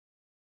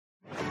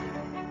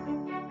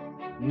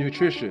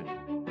nutrition,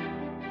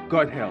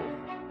 gut health,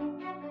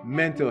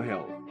 mental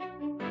health,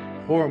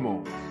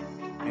 hormones,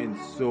 and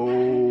so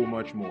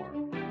much more.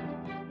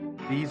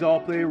 These all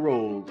play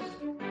roles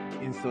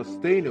in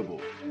sustainable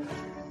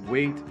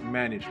weight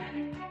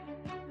management.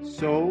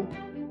 So,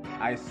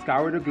 I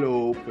scour the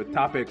globe for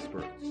top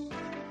experts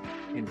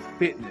in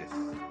fitness,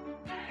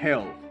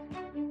 health,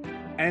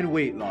 and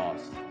weight loss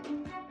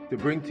to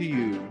bring to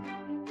you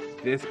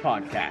this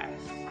podcast.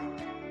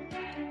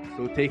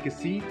 So take a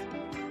seat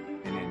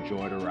and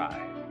enjoy the ride.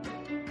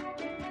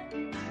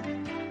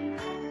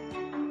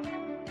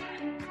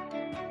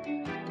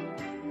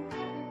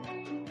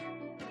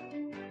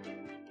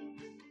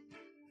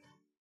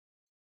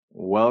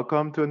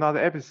 Welcome to another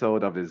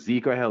episode of the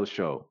Zico Health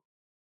Show.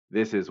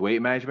 This is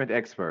weight management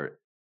expert,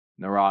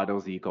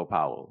 Narado Zico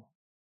Powell.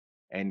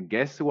 And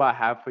guess who I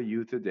have for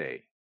you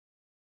today?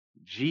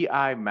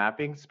 GI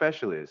mapping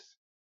specialist,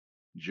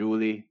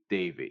 Julie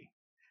Davey,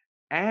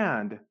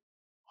 and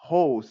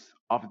host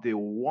of the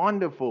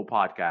wonderful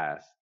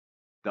podcast,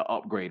 the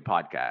Upgrade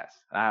Podcast.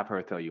 I have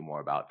her tell you more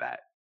about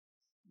that.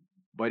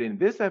 But in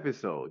this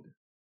episode,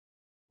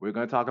 we're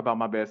going to talk about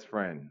my best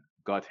friend,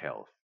 gut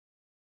health.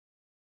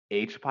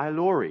 H.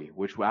 pylori,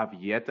 which we have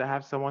yet to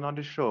have someone on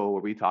the show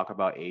where we talk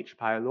about H.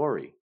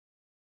 pylori.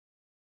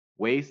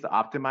 Ways to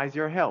optimize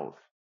your health,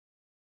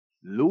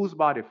 lose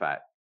body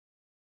fat,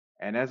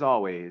 and as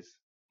always,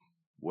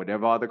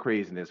 whatever other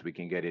craziness we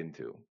can get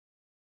into.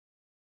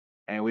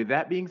 And with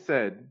that being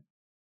said,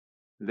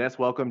 let's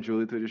welcome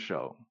Julie to the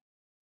show.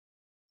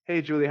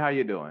 Hey, Julie, how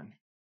you doing?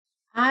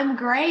 I'm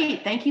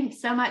great. Thank you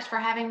so much for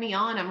having me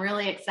on. I'm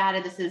really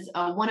excited. This is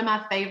one of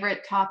my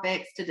favorite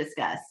topics to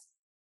discuss.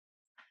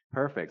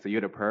 Perfect. So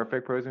you're the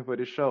perfect person for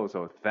the show.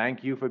 So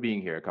thank you for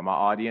being here. Come,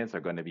 our audience are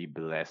going to be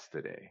blessed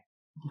today.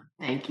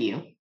 Thank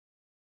you.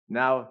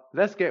 Now,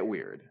 let's get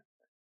weird.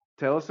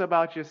 Tell us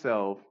about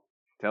yourself.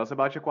 Tell us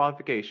about your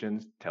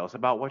qualifications. Tell us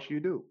about what you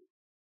do.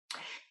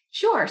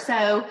 Sure.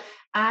 So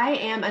I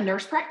am a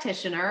nurse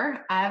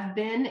practitioner. I've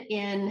been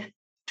in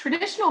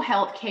traditional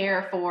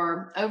healthcare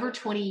for over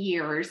 20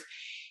 years.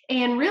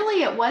 And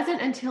really, it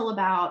wasn't until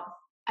about,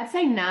 I'd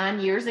say 9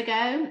 years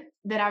ago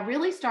that I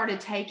really started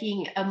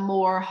taking a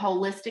more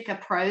holistic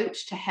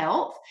approach to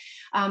health.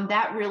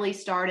 That really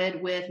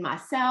started with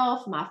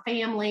myself, my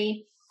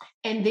family,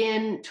 and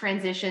then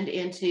transitioned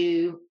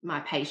into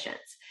my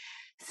patients.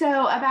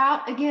 So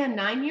about, again,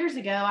 9 years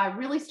ago, I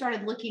really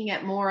started looking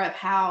at more of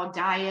how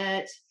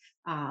diet,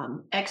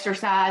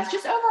 exercise,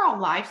 just overall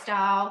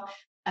lifestyle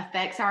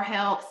affects our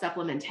health,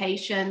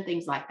 supplementation,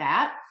 things like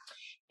that.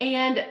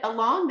 And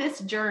along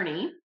this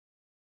journey,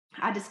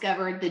 I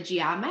discovered the GI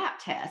map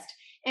test.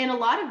 And a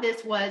lot of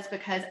this was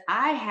because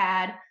I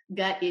had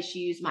gut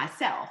issues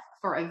myself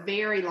for a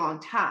very long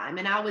time.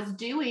 And I was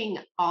doing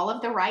all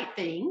of the right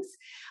things,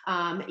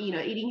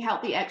 eating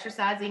healthy,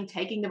 exercising,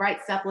 taking the right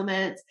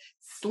supplements,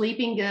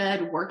 sleeping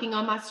good, working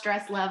on my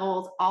stress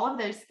levels, all of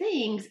those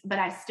things, but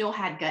I still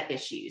had gut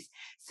issues.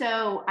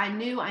 So I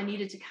knew I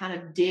needed to kind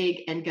of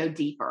dig and go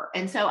deeper.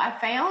 And so I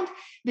found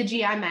the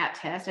GI map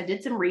test. I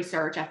did some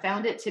research. I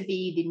found it to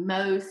be the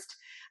most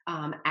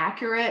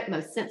accurate,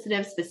 most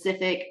sensitive,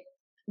 specific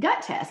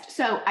gut test.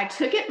 So I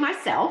took it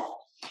myself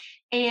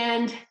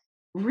and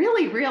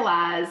really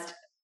realized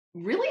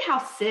really how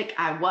sick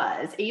I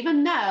was,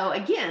 even though,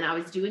 again, I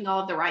was doing all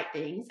of the right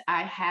things.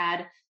 I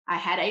had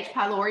H.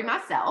 pylori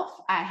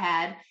myself. I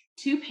had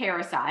 2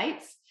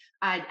 parasites.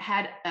 I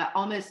had an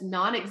almost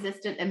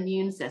non-existent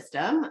immune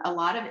system, a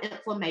lot of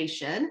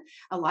inflammation,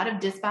 a lot of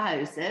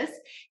dysbiosis.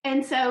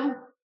 And so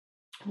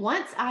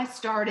once I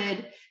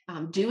started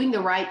doing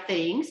the right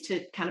things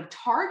to kind of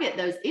target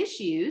those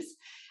issues,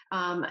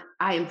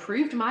 I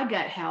improved my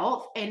gut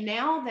health. And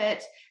now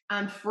that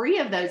I'm free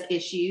of those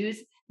issues,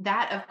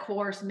 that, of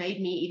course,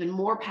 made me even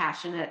more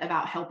passionate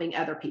about helping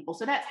other people.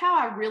 So that's how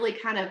I really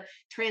kind of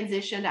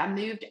transitioned. I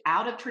moved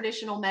out of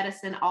traditional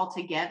medicine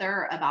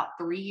altogether about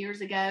 3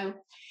 years ago.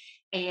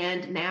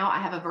 And now I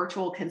have a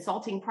virtual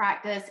consulting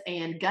practice,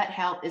 and gut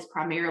health is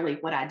primarily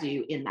what I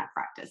do in that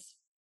practice.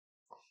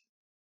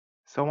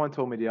 Someone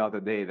told me the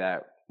other day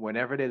that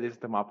whenever they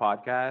listen to my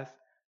podcast,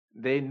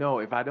 they know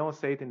if I don't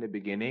say it in the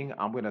beginning,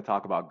 I'm going to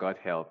talk about gut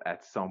health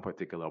at some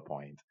particular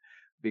point.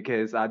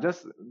 Because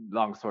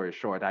long story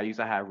short, I used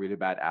to have really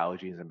bad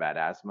allergies and bad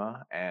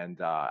asthma,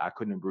 and I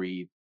couldn't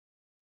breathe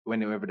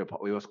whenever it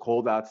was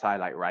cold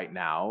outside, like right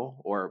now,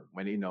 or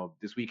when,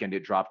 this weekend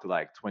it dropped to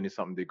like 20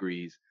 something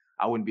degrees,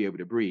 I wouldn't be able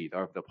to breathe.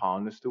 Or if the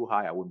pollen is too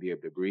high, I wouldn't be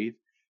able to breathe.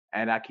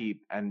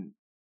 And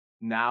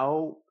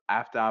now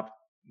after I've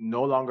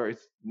no longer,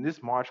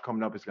 this March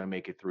coming up is going to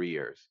make it 3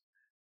 years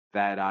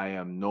that I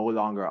am no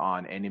longer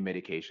on any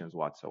medications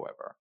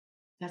whatsoever.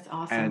 That's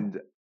awesome.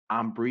 And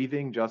I'm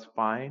breathing just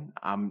fine.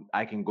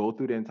 I can go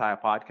through the entire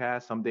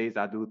podcast. Some days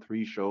I do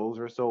 3 shows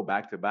or so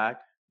back to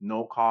back,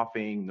 no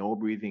coughing, no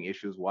breathing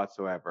issues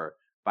whatsoever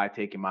by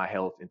taking my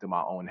health into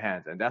my own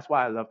hands. And that's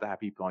why I love to have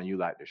people on on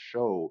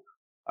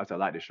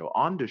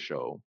the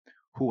show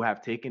who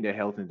have taken their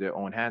health into their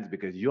own hands,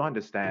 because you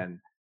understand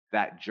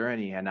that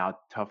journey and how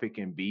tough it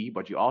can be,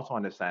 but you also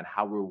understand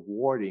how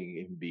rewarding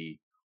it can be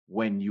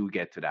when you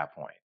get to that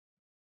point.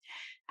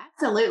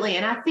 Absolutely.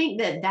 And I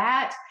think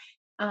that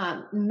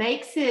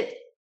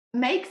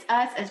makes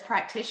us as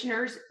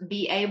practitioners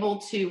be able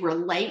to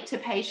relate to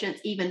patients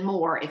even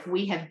more if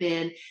we have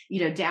been,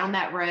 down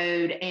that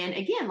road. And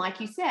again, like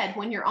you said,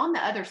 when you're on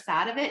the other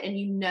side of it and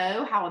you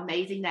know how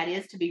amazing that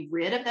is to be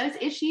rid of those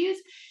issues,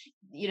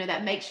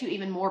 that makes you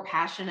even more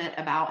passionate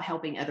about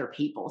helping other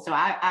people. So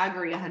I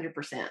agree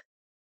 100%.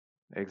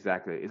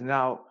 Exactly.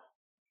 Now,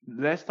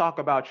 let's talk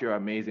about your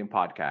amazing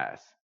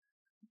podcast.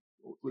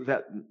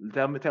 That,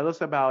 tell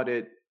us about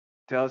it.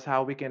 Tell us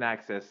how we can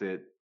access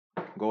it.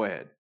 Go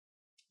ahead.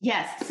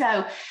 Yes.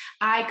 So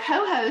I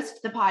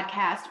co-host the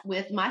podcast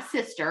with my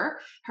sister.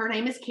 Her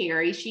name is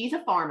Carrie. She's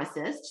a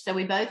pharmacist. So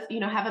we both,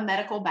 have a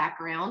medical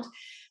background.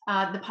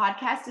 The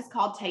podcast is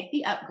called Take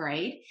the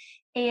Upgrade.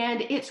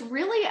 And it's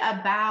really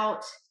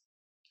about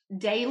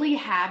daily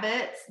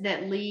habits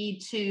that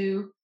lead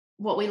to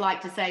what we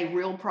like to say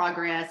real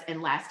progress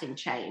and lasting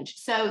change.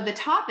 So the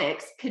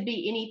topics could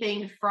be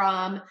anything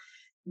from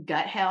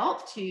gut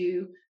health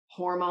to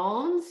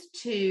hormones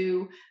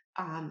to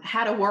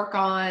how to work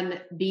on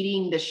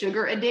beating the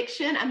sugar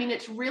addiction. I mean,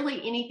 it's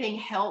really anything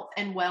health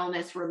and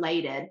wellness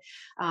related.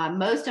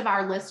 Most of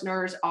our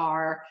listeners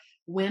are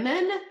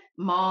women,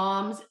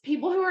 moms,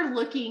 people who are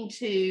looking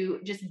to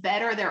just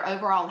better their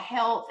overall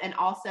health and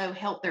also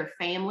help their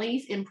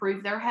families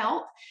improve their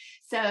health.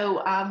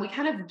 So we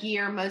kind of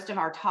gear most of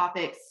our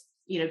topics,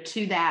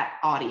 to that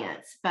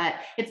audience. But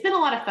it's been a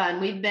lot of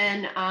fun. We've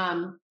been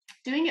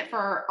doing it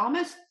for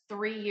almost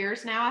 3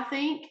 years now, I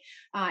think.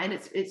 And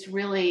it's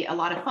really a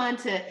lot of fun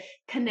to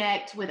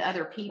connect with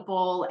other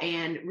people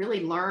and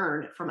really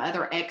learn from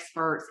other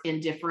experts in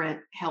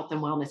different health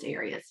and wellness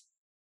areas.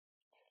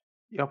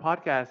 Your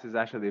podcast is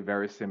actually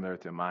very similar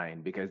to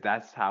mine because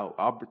that's how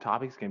our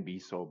topics can be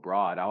so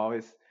broad. I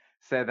always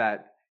said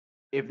that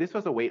if this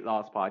was a weight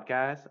loss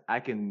podcast, I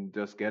can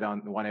just get on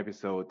one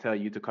episode, tell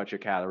you to cut your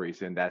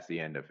calories, and that's the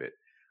end of it.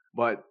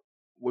 But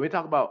when we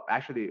talk about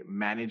actually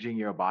managing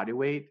your body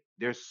weight,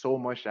 there's so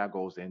much that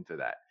goes into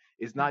that.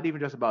 It's not even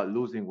just about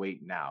losing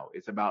weight now,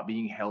 it's about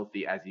being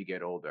healthy as you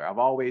get older. I've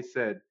always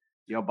said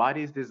your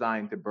body is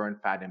designed to burn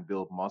fat and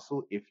build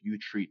muscle if you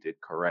treat it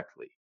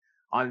correctly.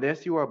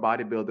 Unless you are a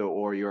bodybuilder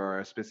or you're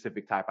a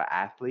specific type of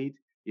athlete,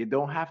 you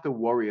don't have to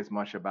worry as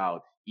much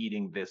about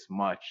eating this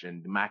much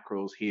and the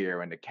macros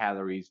here and the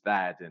calories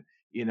that. And,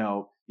 you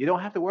don't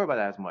have to worry about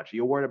that as much.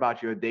 You're worried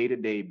about your day to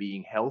day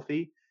being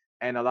healthy.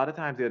 And a lot of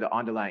times there are the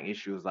underlying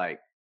issues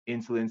like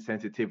insulin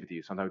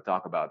sensitivity. Sometimes we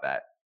talk about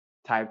that.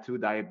 Type 2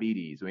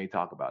 diabetes, when you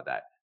talk about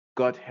that.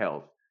 Gut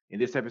health. In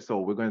this episode,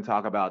 we're going to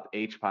talk about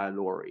H.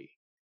 pylori,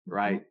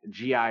 right?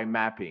 GI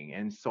mapping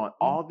and so on.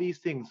 All these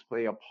things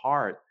play a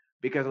part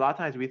because a lot of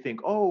times we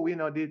think, oh,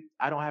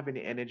 I don't have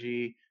any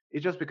energy.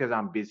 It's just because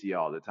I'm busy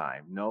all the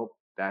time. Nope,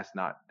 that's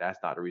not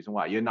the reason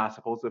why. You're not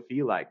supposed to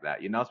feel like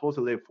that. You're not supposed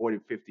to live 40,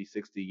 50,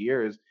 60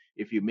 years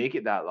if you make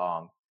it that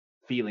long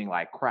feeling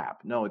like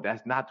crap. No,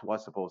 that's not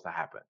what's supposed to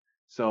happen.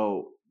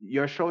 So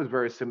your show is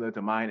very similar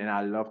to mine, and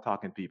I love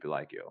talking to people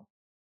like you.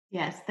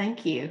 Yes,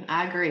 thank you.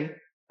 I agree.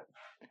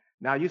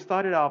 Now, you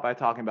started off by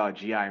talking about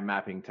GI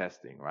mapping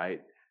testing,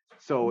 right?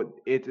 So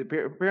it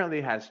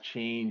apparently has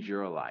changed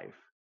your life.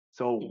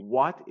 So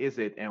what is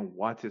it and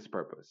what's its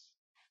purpose?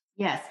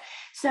 Yes.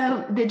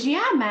 So the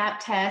GI map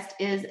test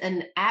is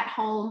an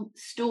at-home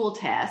stool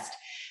test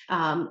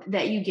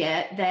that you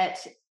get that,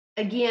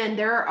 again,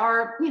 there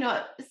are,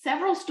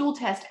 several stool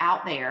tests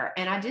out there.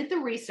 And I did the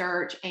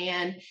research,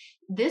 and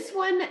this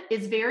one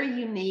is very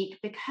unique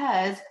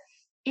because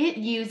it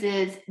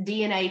uses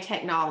DNA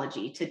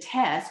technology to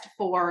test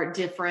for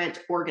different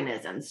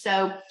organisms.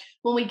 So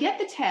when we get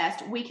the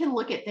test, we can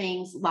look at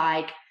things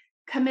like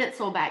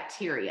commensal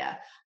bacteria,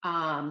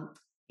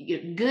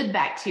 good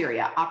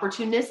bacteria,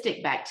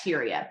 opportunistic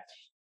bacteria,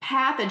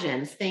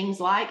 pathogens, things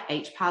like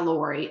H.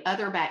 pylori,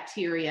 other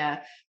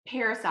bacteria,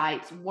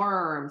 parasites,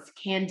 worms,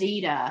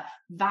 candida,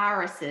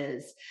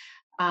 viruses.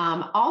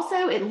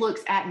 Also, it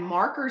looks at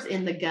markers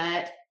in the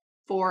gut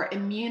for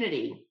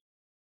immunity.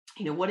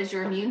 What does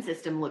your immune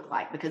system look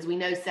like? Because we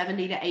know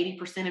 70 to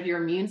 80% of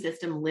your immune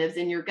system lives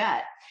in your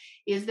gut.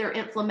 Is there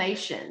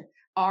inflammation?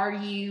 Are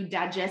you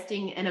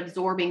digesting and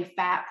absorbing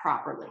fat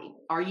properly?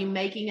 Are you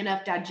making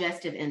enough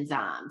digestive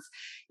enzymes?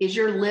 Is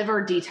your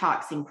liver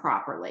detoxing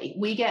properly?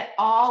 We get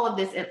all of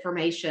this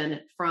information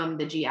from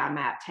the GI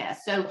map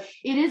test. So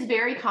it is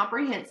very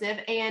comprehensive.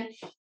 And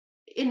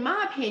in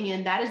my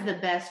opinion, that is the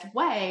best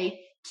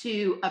way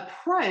to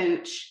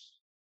approach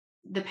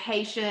the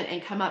patient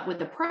and come up with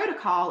the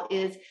protocol,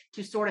 is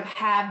to sort of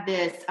have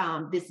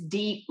this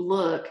deep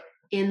look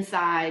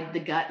inside the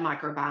gut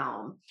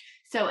microbiome.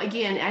 So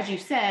again, as you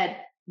said,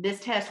 this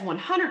test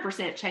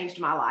 100% changed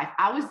my life.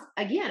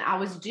 I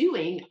was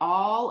doing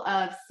all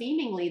of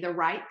seemingly the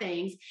right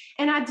things,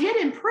 and I did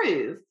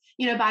improve,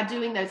 by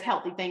doing those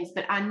healthy things,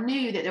 but I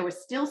knew that there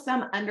was still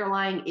some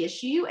underlying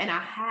issue and I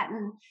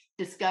hadn't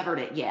discovered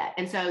it yet.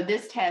 And so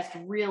this test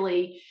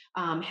really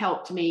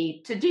helped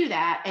me to do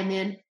that and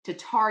then to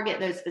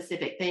target those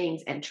specific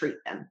things and treat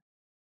them.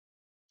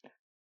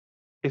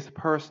 It's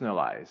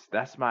personalized.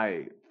 That's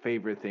my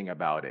favorite thing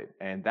about it.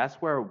 And that's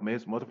where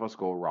most of us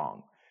go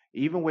wrong.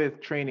 Even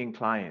with training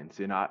clients,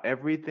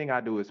 everything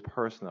I do is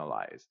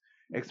personalized.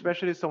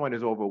 Especially if someone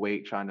is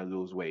overweight trying to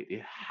lose weight.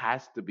 It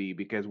has to be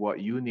because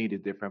what you need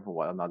is different from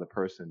what another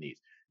person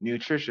needs.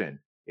 Nutrition,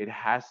 it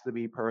has to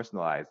be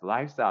personalized.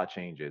 Lifestyle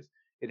changes,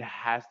 it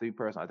has to be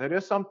personalized.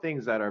 There's some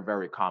things that are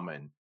very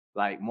common.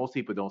 Like most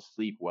people don't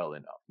sleep well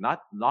enough,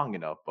 not long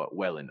enough, but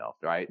well enough,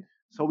 right?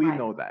 So we Right.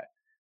 know that.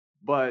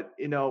 But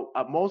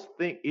most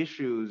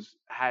issues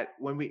had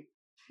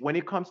when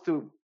it comes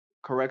to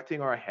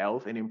correcting our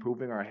health and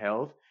improving our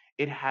health,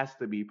 it has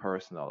to be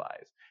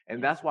personalized, and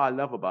Yes. that's what I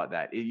love about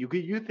that.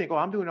 You think, oh,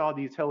 I'm doing all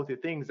these healthy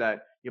things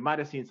that you might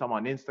have seen some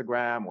on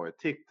Instagram or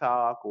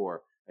TikTok,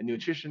 or a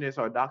nutritionist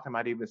or a doctor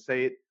might even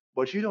say it,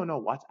 but you don't know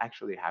what's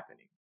actually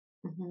happening.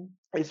 Mm-hmm.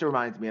 This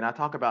reminds me, and I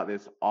talk about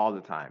this all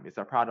the time. It's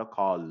a product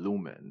called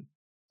Lumen.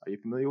 Are you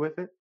familiar with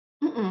it?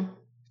 Mm-mm.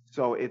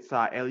 So it's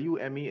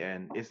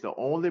Lumen. It's the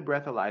only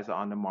breathalyzer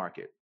on the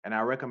market, and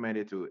I recommend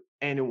it to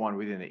anyone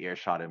within the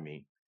earshot of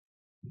me.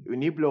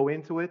 When you blow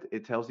into it,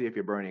 it tells you if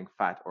you're burning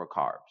fat or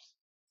carbs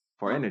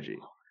for energy.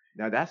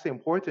 Now that's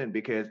important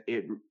because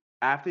it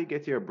after you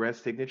get your breath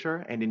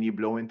signature and then you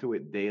blow into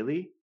it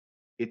daily,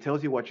 it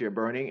tells you what you're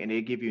burning and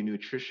it give you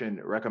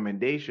nutrition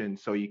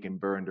recommendations so you can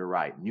burn the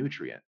right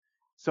nutrient.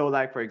 So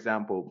like for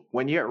example,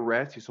 when you're at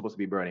rest, you're supposed to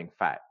be burning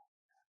fat.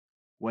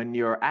 When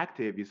you're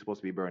active, you're supposed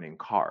to be burning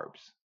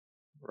carbs,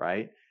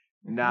 right?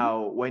 Mm-hmm.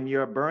 Now, when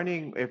you're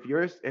burning,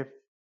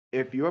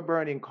 if you're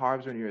burning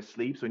carbs when you're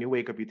asleep, so when you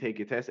wake up, you take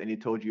your test and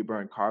it told you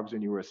burn carbs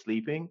when you were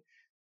sleeping,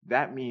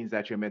 that means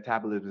that your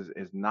metabolism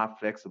is not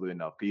flexible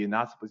enough because you're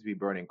not supposed to be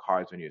burning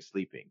carbs when you're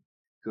sleeping.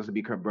 You're supposed to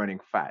be burning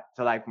fat.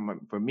 So, like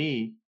for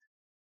me,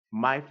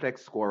 my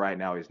flex score right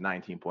now is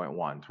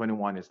 19.1.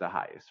 21 is the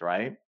highest,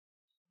 right?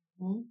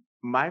 Mm-hmm.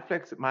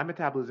 My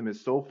metabolism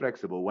is so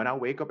flexible. When I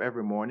wake up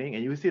every morning,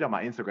 and you see it on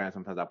my Instagram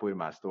sometimes, I put it in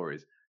my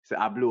stories. So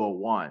I blew a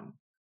one,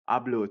 I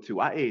blew a two.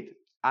 I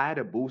had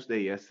a boost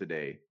day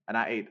yesterday, and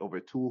I ate over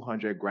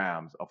 200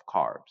 grams of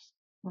carbs.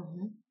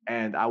 Mm-hmm.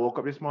 And I woke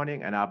up this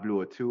morning and I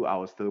blew a two. I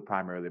was still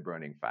primarily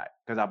burning fat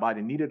because our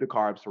body needed the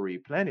carbs to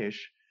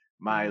replenish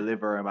my Yeah.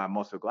 liver and my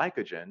muscle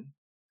glycogen,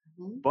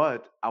 Mm-hmm.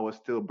 but I was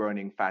still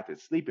burning fat at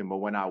sleeping. But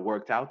when I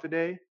worked out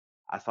today,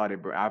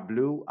 I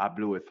blew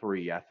a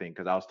three, I think,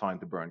 because I was starting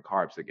to burn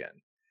carbs again.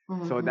 So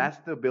Mm-hmm. that's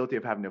the ability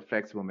of having a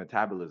flexible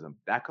metabolism.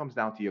 That comes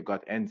down to your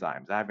gut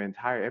enzymes. I have an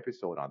entire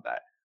episode on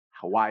that,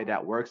 why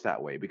that works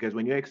that way. Because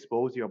when you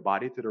expose your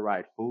body to the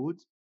right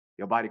foods,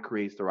 your body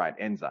creates the right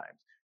enzymes.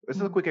 This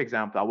is a quick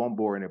example. I won't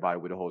bore anybody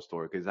with the whole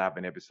story because I have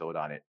an episode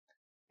on it.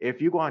 If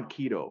you go on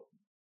keto,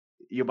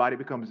 your body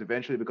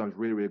eventually becomes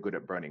really, really good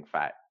at burning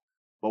fat.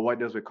 But what it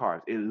does with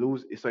carbs?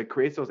 It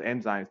creates those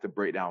enzymes to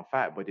break down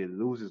fat, but it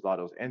loses a lot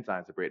of those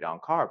enzymes to break down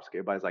carbs.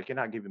 Everybody's like, you're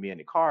not giving me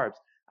any carbs.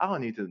 I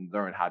don't need to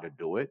learn how to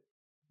do it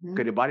Mm-hmm.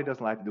 because the body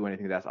doesn't like to do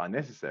anything that's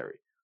unnecessary.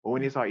 But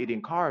when you start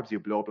eating carbs, you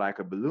blow up like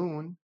a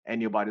balloon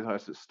and your body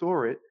starts to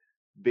store it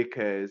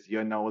because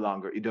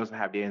it doesn't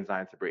have the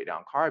enzymes to break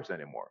down carbs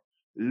anymore.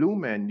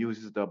 Lumen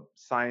uses the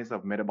science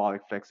of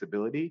metabolic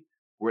flexibility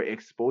where it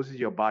exposes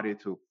your body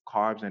to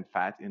carbs and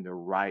fats in the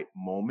right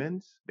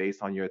moments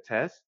based on your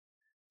test.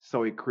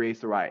 So it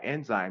creates the right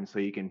enzymes so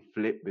you can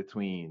flip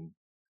between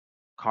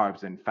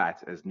carbs and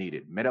fats as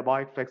needed.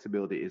 Metabolic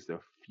flexibility is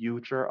the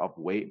future of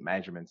weight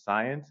management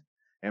science.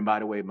 And by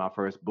the way, my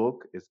first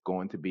book is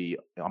I'm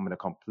going to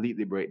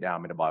completely break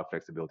down metabolic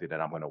flexibility that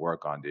I'm going to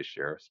work on this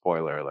year.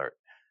 Spoiler alert.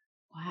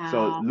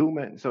 So Wow.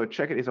 Lumen, so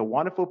check it. It's a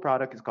wonderful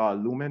product. It's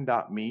called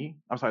lumen.me.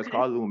 I'm sorry, it's Okay.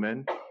 called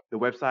Lumen. The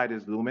website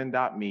is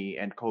lumen.me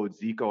and code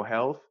Zico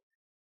Health.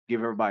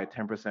 Give everybody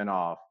 10%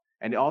 off.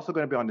 And they're also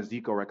going to be on the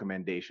Zico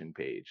recommendation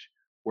page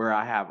where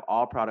I have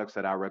all products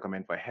that I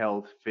recommend for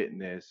health,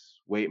 fitness,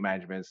 weight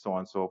management, so on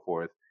and so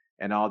forth.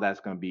 And all that's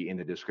going to be in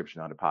the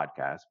description of the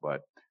podcast.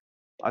 But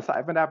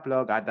aside from that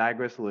plug, I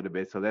digress a little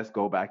bit. So let's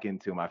go back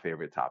into my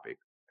favorite topic.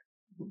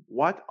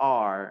 What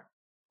are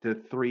the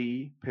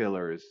three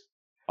pillars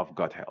of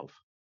gut health?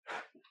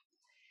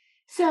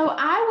 So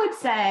I would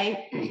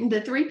say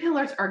the three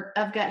pillars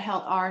of gut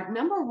health are: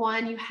 number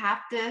one, you have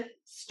to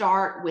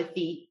start with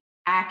the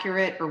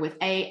accurate or with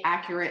a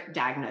accurate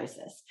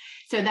diagnosis.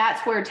 So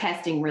that's where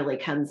testing really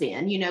comes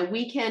in.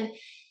 We can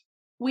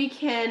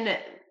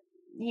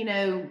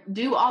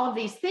do all of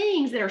these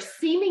things that are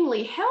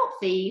seemingly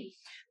healthy,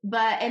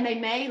 and they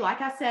may,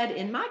 like I said,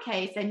 in my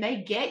case, they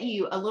may get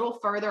you a little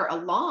further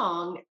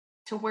along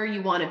to where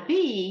you want to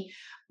be.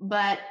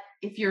 But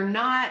if you're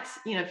not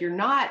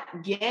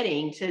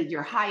getting to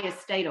your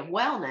highest state of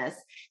wellness,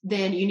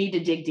 then you need to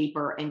dig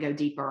deeper and go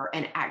deeper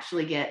and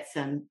actually get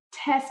some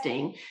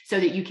testing so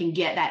that you can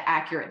get that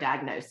accurate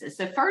diagnosis.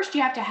 So first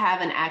you have to have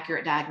an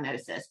accurate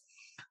diagnosis.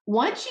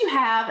 Once you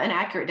have an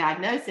accurate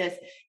diagnosis,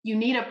 you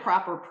need a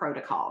proper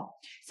protocol.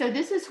 So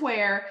this is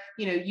where,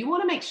 you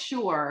want to make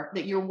sure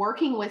that you're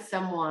working with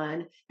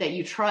someone that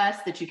you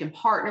trust, that you can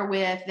partner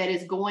with, that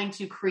is going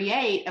to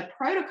create a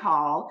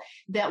protocol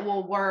that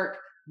will work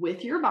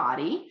with your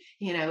body.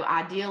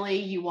 Ideally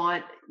you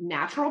want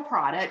natural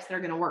products that are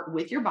going to work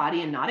with your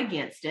body and not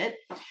against it.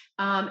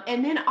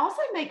 And then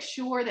also make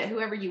sure that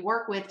whoever you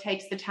work with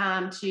takes the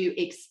time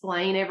to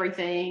explain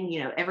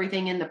everything,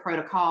 everything in the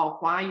protocol,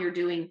 why you're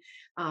doing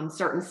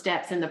certain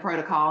steps in the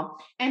protocol.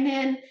 And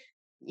then,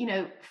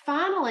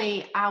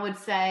 finally, I would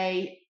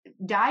say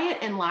diet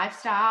and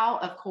lifestyle,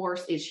 of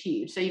course, is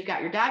huge. So you've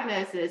got your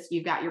diagnosis,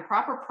 you've got your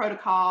proper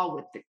protocol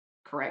with the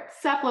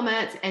correct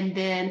supplements, and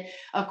then,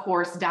 of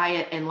course,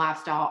 diet and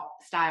lifestyle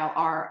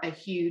are a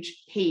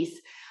huge piece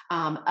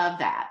of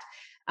that.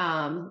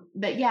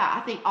 But yeah,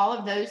 I think all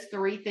of those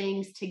three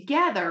things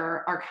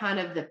together are kind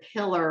of the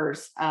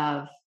pillars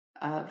of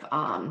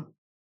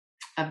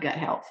gut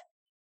health.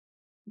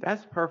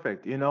 That's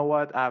perfect. You know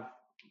what? I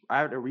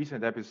had a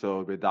recent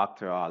episode with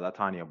Dr.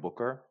 Latanya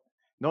Booker.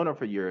 Known her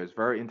for years,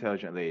 very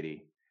intelligent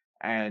lady.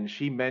 And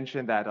she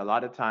mentioned that a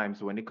lot of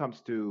times when it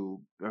comes to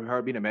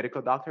her being a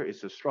medical doctor,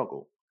 it's a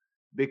struggle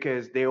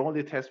because they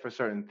only test for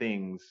certain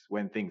things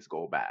when things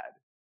go bad,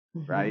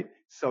 right?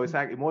 So it's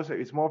like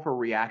it's more of a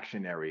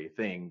reactionary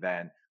thing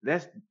than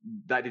like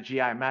the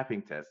GI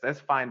mapping test.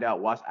 Let's find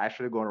out what's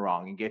actually going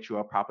wrong and get you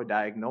a proper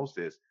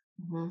diagnosis.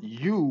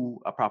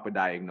 A proper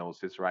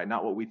diagnosis, right?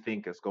 Not what we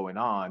think is going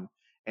on.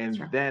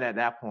 And then at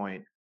that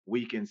point,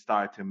 we can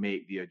start to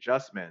make the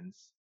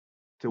adjustments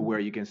to where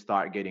you can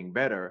start getting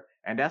better.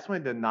 And that's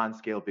when the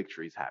non-scale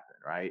victories happen,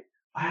 right?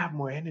 I have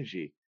more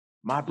energy.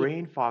 My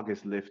brain fog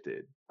is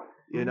lifted.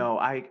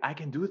 I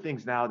can do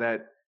things now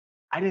that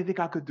I didn't think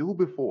I could do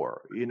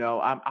before.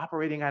 I'm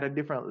operating at a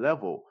different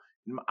level.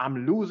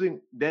 I'm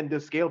losing then the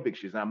scale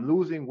victories. I'm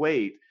losing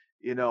weight.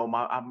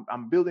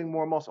 I'm building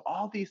more muscle.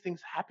 All these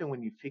things happen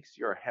when you fix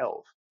your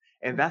health.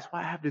 And that's why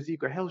I have the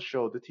Zika Health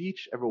Show to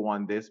teach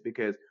everyone this,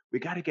 because we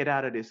got to get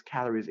out of this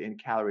calories in,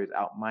 calories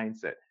out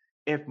mindset.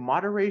 If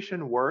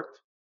moderation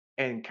worked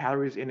and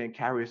calories in and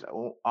calories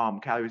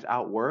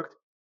out worked,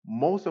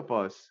 most of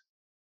us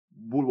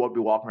would be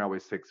walking around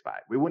with 6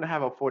 pack. We wouldn't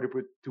have a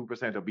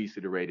 42%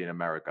 obesity rate in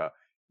America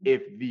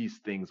if these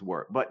things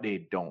work, but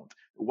they don't.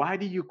 Why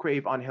do you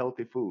crave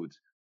unhealthy foods?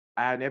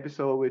 I had an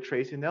episode with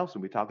Tracy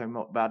Nelson. We talk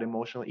about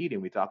emotional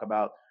eating. We talk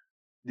about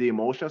the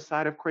emotional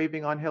side of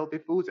craving unhealthy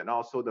foods and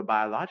also the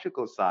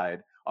biological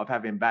side of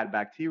having bad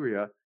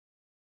bacteria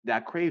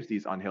that craves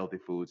these unhealthy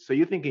foods. So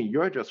you're thinking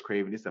you're just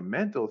craving, it's a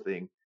mental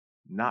thing.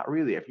 Not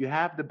really. If you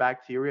have the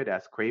bacteria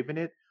that's craving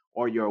it,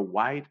 or your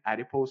white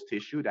adipose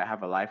tissue that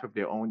have a life of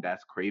their own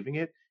that's craving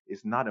it,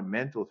 it's not a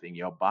mental thing.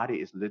 Your body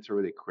is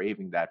literally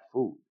craving that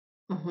food.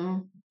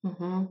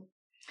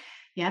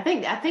 Yeah,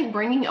 I think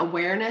bringing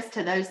awareness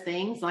to those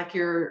things like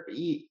you're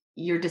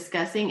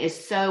discussing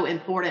is so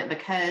important,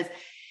 because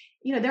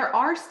there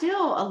are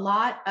still a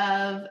lot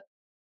of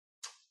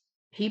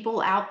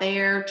people out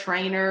there,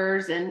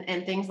 trainers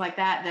and things like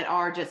that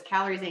are just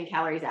calories in,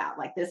 calories out.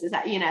 Like this is,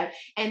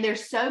 and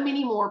there's so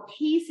many more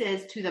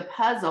pieces to the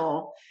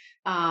puzzle,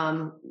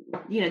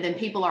 than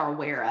people are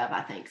aware of,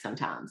 I think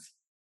sometimes.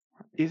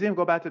 You see,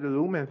 go back to the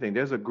lumen thing.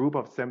 There's a group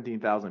of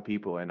 17,000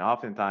 people, and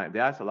oftentimes they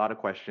ask a lot of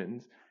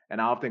questions. And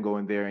I often go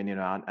in there and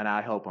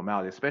I help them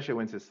out, especially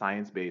when it's a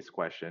science-based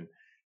question.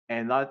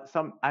 And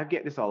I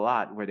get this a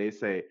lot where they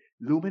say,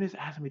 Lumen is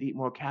asking me to eat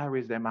more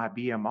calories than my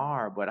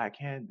BMR, but I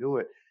can't do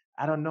it.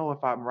 I don't know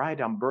if I'm right.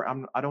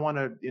 I don't want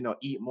to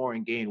eat more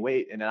and gain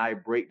weight. And then I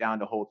break down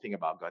the whole thing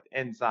about gut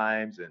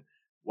enzymes and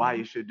why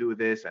you should do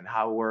this and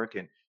how it work.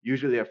 And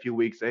usually a few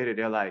weeks later,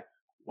 they're like,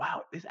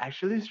 wow, this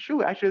actually is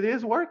true. Actually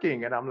is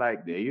working. And I'm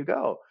like, there you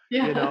go.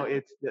 Yeah.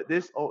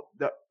 It's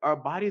our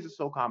bodies are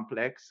so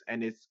complex,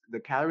 and it's the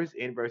calories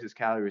in versus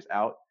calories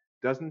out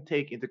doesn't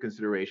take into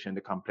consideration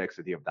the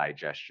complexity of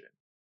digestion.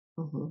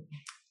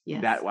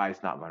 Yes. That's why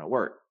it's not going to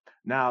work.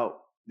 Now,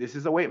 this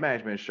is a weight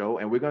management show,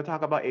 and we're going to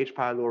talk about H.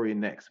 pylori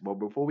next. But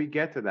before we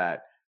get to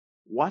that,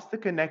 what's the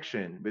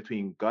connection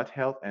between gut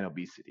health and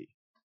obesity?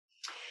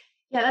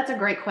 Yeah, that's a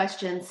great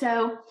question.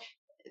 So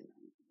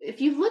if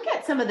you look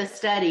at some of the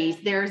studies,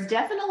 there's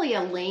definitely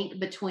a link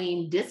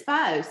between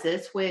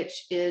dysbiosis,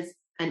 which is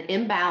an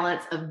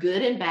imbalance of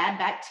good and bad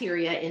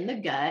bacteria in the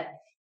gut,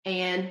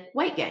 and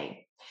weight gain.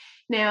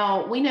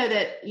 Now, we know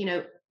that,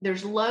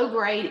 there's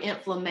low-grade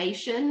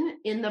inflammation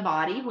in the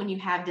body when you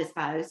have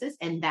dysbiosis,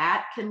 and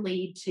that can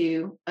lead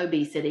to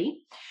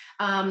obesity.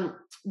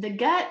 The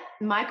gut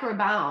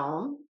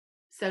microbiome,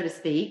 so to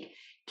speak,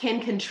 can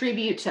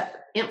contribute to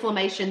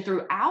inflammation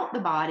throughout the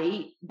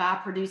body by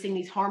producing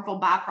these harmful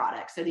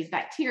byproducts. So these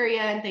bacteria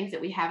and things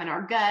that we have in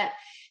our gut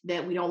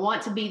that we don't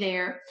want to be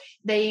there,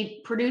 they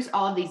produce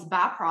all of these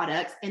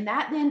byproducts, and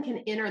that then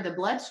can enter the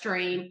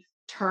bloodstream,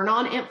 turn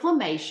on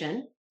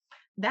inflammation.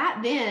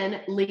 That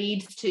then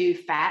leads to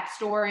fat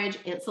storage,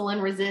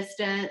 insulin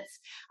resistance.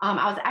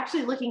 I was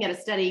actually looking at a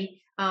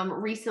study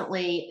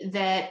recently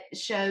that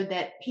showed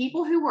that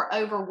people who were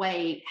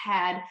overweight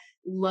had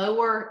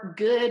lower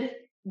good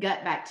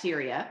gut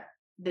bacteria.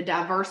 The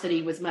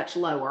diversity was much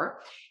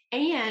lower,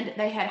 and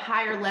they had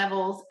higher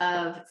levels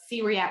of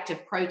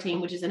C-reactive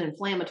protein, which is an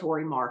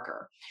inflammatory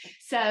marker.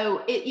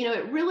 So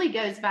it really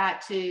goes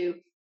back to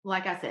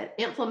like I said,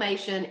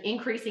 inflammation,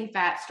 increasing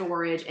fat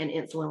storage, and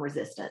insulin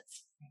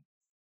resistance.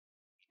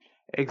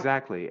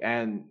 Exactly.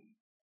 And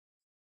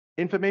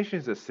inflammation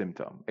is a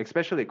symptom,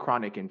 especially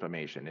chronic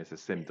inflammation is a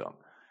symptom.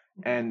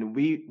 And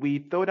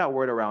we throw that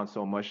word around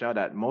so much now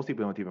that most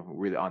people don't even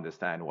really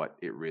understand what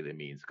it really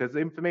means. Because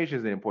inflammation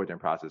is an important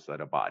process of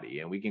the body,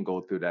 and we can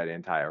go through that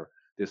entire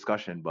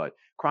discussion. But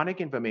chronic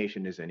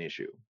inflammation is an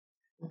issue.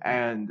 Mhm.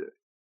 And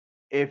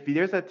if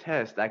there's a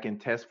test that can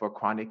test for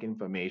chronic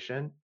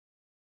inflammation,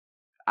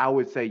 I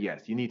would say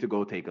yes, you need to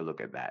go take a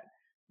look at that.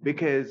 Mhm.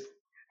 Because,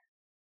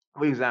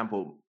 for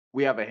example,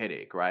 we have a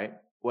headache, right?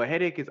 Well, a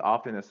headache is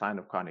often a sign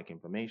of chronic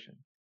inflammation.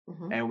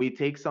 Mhm. And we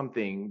take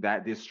something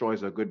that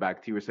destroys a good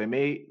bacteria. So it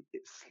may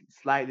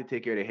slightly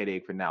take care of the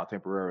headache for now,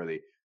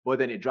 temporarily, but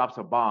then it drops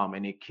a bomb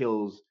and it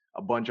kills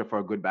a bunch of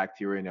our good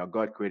bacteria in your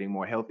gut, creating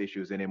more health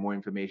issues and then more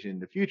inflammation in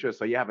the future.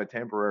 So you have a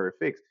temporary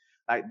fix.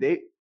 Like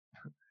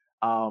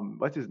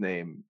what's his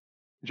name?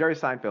 Jerry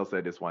Seinfeld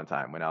said this one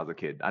time when I was a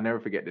kid. I never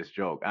forget this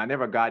joke. I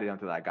never got it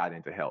until I got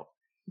into health.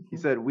 He Mhm.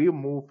 said, we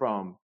move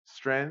from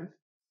strength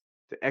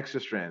to extra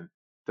strength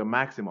to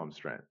maximum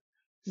strength.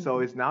 So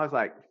Mhm. it's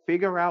like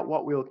figure out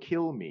what will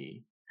kill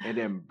me and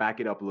then back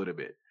it up a little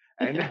bit.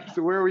 And Yeah. that's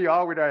where we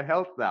are with our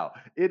health now.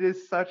 It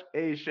is such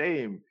a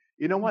shame.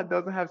 You know what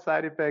doesn't have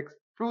side effects?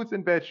 Fruits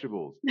and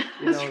vegetables. You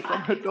That's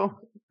know, right.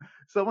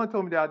 someone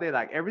told me the other day,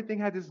 like everything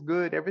has its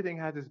good, everything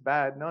has its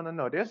bad. No, no,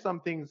 no. There's some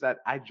things that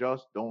I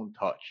just don't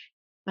touch,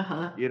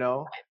 Uh-huh. you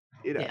know?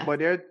 Yes. But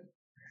there are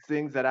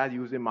things that I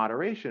use in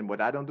moderation,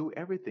 but I don't do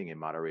everything in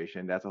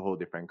moderation. That's a whole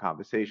different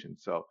conversation.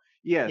 So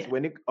yes,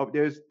 Yeah.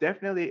 there's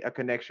definitely a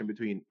connection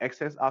between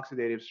excess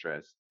oxidative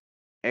stress,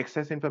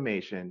 excess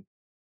inflammation,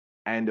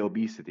 and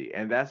obesity.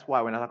 And that's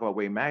why when I talk about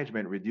weight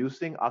management,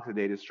 reducing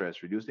oxidative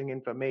stress, reducing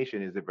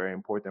inflammation is a very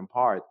important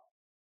part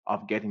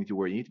of getting to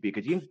where you need to be.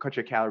 Because you can cut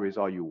your calories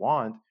all you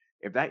want.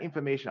 If that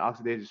inflammation,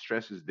 oxidative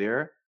stress is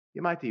there,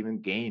 you might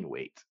even gain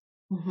weight.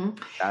 Mhm.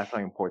 That's how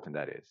important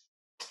that is.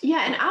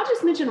 Yeah, and I'll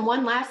just mention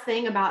one last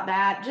thing about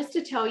that, just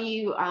to tell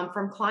you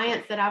from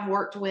clients that I've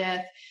worked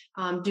with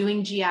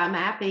doing GI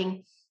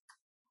mapping.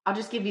 I'll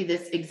just give you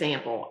this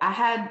example. I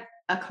had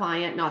a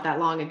client not that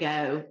long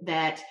ago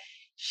that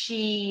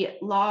she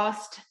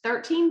lost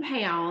 13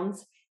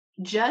 pounds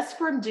just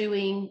from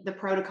doing the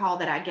protocol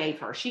that I gave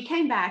her. She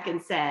came back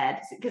and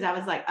said, because I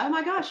was like, oh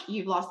my gosh,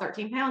 you've lost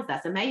 13 pounds.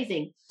 That's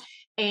amazing.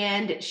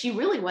 And she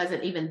really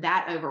wasn't even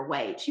that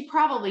overweight. She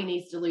probably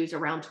needs to lose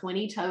around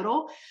 20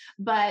 total.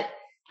 But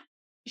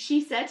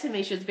she said to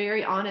me, she was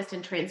very honest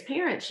and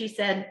transparent. She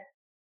said,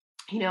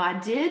 I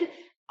did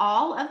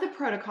all of the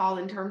protocol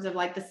in terms of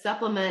like the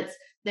supplements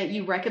that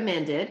you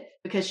recommended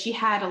because she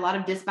had a lot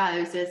of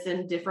dysbiosis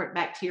and different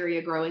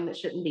bacteria growing that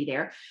shouldn't be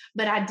there.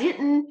 But I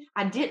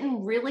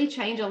didn't really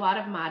change a lot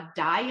of my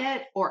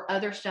diet or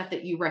other stuff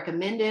that you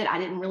recommended. I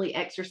didn't really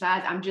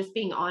exercise. I'm just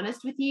being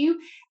honest with you.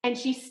 And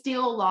she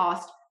still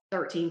lost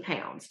 13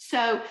 pounds.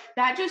 So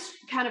that just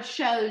kind of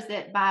shows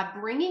that by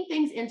bringing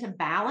things into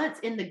balance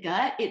in the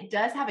gut, it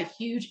does have a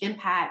huge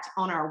impact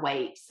on our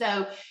weight.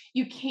 So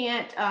you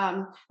can't,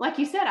 like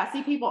you said, I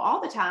see people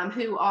all the time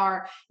who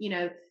are,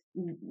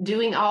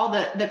 doing all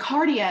the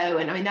cardio.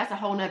 And I mean, that's a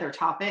whole nother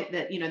topic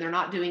that, they're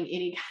not doing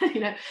any,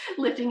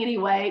 lifting any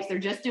weights. They're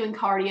just doing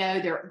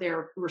cardio.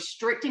 They're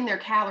restricting their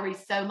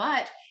calories so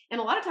much. And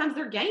a lot of times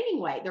they're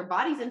gaining weight. Their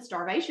body's in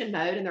starvation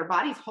mode and their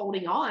body's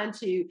holding on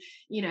to,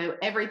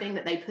 everything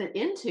that they put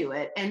into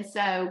it. And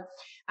so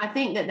I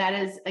think that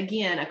is,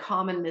 again, a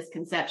common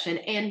misconception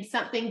and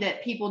something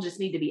that people just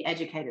need to be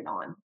educated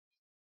on.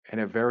 And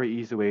a very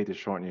easy way to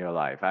shorten your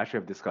life. I actually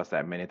have discussed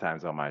that many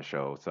times on my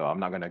show, so I'm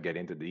not going to get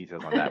into the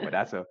details on that, but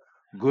that's a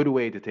good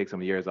way to take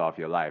some years off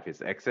your life.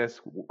 It's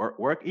excess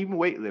work, even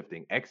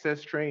weightlifting,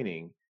 excess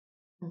training,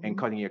 and Mhm.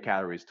 cutting your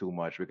calories too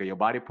much because your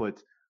body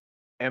puts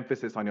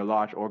emphasis on your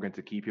large organ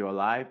to keep you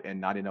alive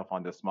and not enough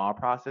on the small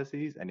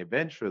processes. And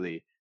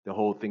eventually, the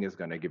whole thing is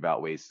going to give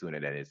out way sooner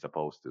than it's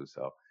supposed to.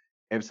 So,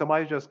 if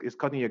somebody just is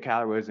cutting your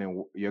calories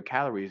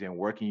and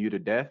working you to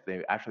death,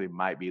 they actually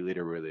might be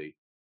literally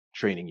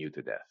training you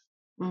to death.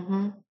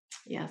 Mhm.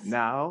 Yes.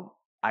 Now,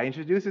 I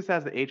introduced this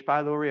as the H.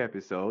 pylori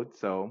episode,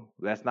 so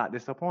let's not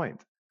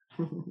disappoint.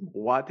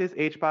 What is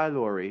H.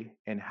 pylori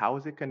and how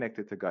is it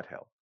connected to gut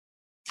health?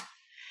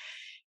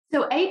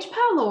 So H.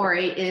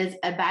 pylori is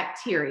a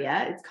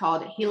bacteria. It's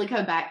called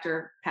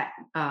Helicobacter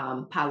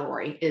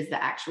pylori is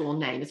the actual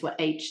name, is what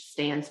H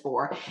stands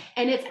for.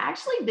 And it's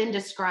actually been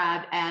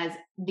described as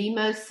the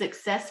most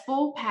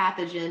successful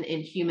pathogen in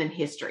human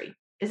history.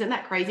 Isn't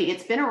that crazy?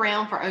 It's been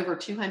around for over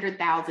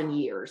 200,000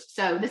 years.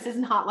 So this is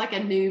not like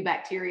a new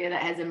bacteria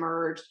that has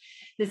emerged.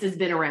 This has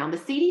been around. The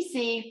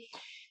CDC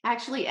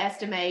actually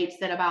estimates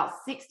that about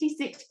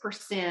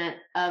 66%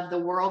 of the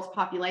world's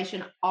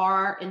population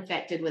are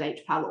infected with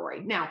H.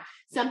 pylori. Now,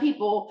 some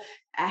people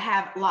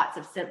have lots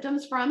of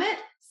symptoms from it.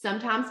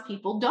 Sometimes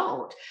people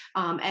don't.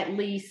 At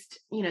least,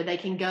 they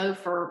can go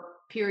for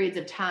periods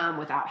of time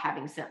without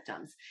having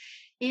symptoms.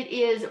 It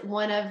is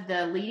one of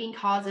the leading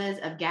causes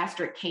of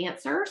gastric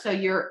cancer. So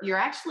you're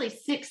actually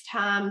 6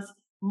 times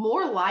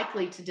more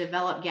likely to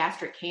develop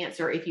gastric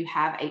cancer if you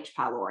have H.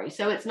 pylori.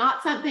 So it's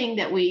not something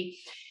that we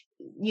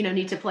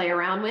need to play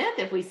around with.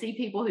 If we see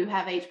people who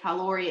have H.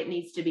 pylori, it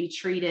needs to be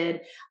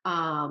treated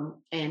and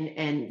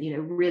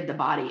rid the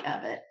body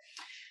of it.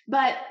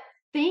 But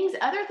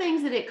other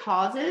things that it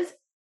causes.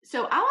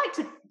 So I like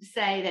to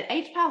say that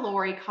H.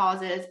 pylori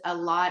causes a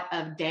lot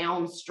of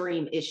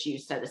downstream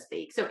issues, so to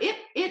speak. So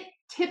it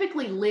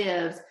typically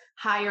lives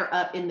higher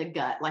up in the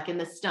gut, like in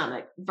the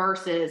stomach,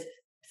 versus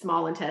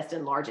small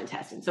intestine, large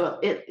intestine. So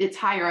it's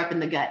higher up in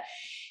the gut.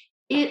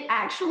 It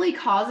actually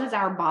causes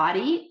our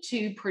body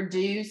to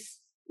produce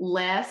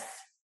less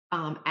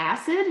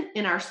acid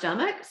in our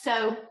stomach.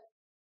 So,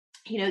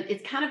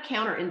 it's kind of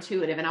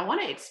counterintuitive. And I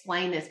want to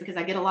explain this because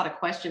I get a lot of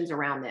questions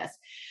around this.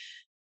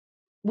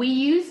 We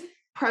use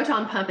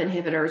proton pump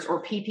inhibitors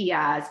or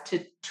PPIs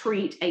to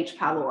treat H.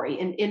 pylori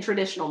in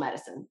traditional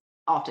medicine,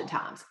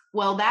 oftentimes.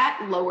 Well,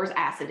 that lowers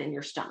acid in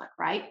your stomach,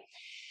 right?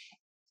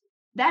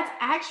 That's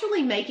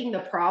actually making the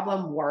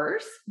problem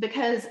worse,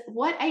 because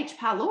what H.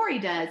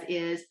 pylori does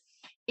is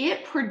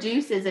it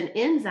produces an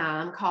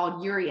enzyme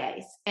called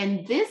urease.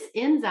 And this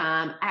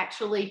enzyme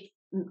actually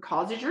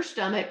causes your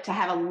stomach to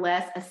have a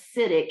less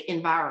acidic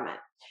environment.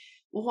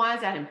 Well, why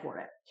is that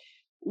important?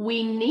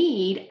 We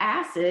need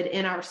acid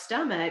in our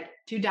stomach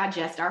to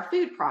digest our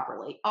food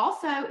properly.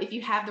 Also, if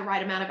you have the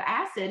right amount of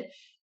acid,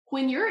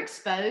 when you're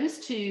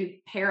exposed to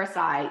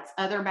parasites,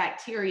 other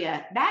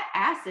bacteria, that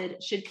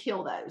acid should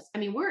kill those. I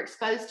mean, we're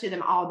exposed to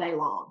them all day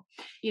long,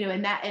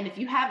 and if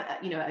you have,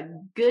 a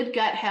good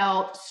gut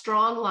health,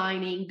 strong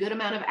lining, good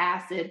amount of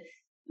acid,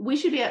 we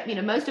should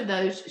be, most of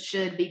those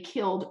should be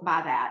killed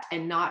by that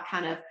and not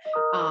kind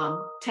of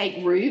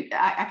take root,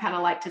 I kind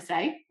of like to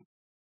say.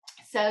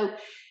 So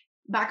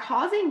by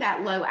causing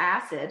that low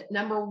acid,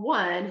 number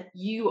one,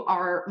 you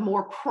are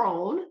more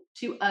prone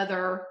to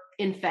other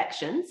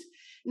infections.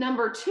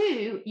 Number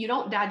two, you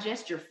don't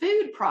digest your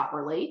food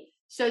properly.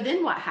 So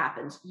then what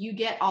happens? You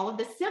get all of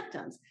the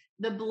symptoms,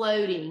 the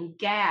bloating,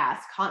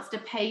 gas,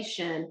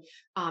 constipation,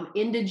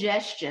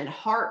 indigestion,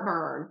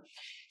 heartburn.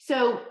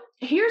 So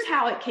here's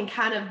how it can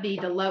kind of be,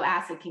 the low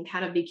acid can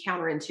kind of be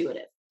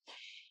counterintuitive.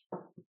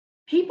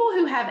 People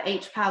who have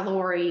H.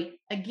 pylori,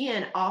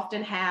 again,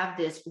 often have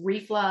this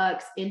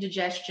reflux,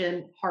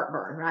 indigestion,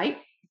 heartburn, right?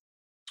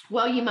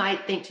 Well, you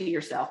might think to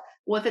yourself,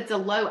 well, if it's a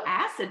low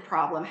acid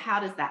problem, how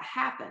does that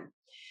happen?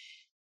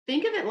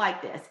 Think of it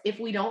like this. If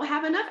we don't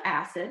have enough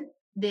acid,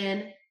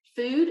 then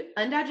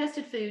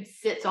undigested food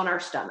sits on our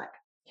stomach.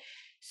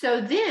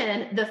 So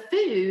then the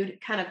food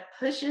kind of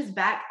pushes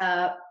back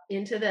up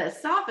into the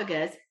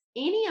esophagus.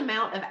 Any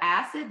amount of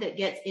acid that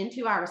gets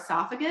into our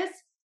esophagus,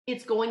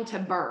 it's going to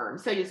burn.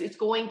 So it's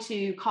going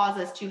to cause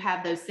us to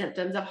have those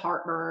symptoms of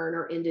heartburn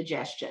or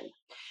indigestion.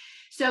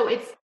 So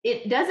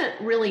it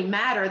doesn't really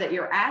matter that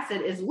your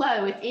acid is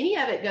low. If any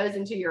of it goes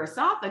into your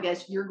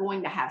esophagus, you're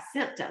going to have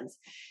symptoms.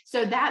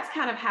 So that's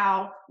kind of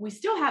how we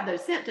still have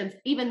those symptoms,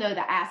 even though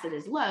the acid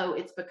is low.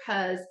 It's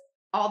because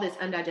all this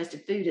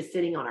undigested food is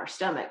sitting on our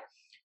stomach.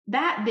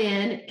 That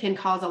then can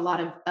cause a lot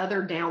of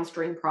other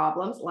downstream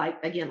problems,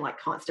 like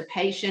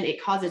constipation.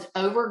 It causes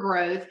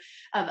overgrowth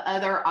of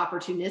other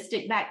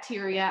opportunistic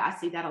bacteria. I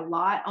see that a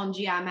lot on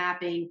GI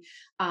mapping,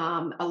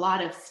 a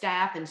lot of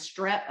staph and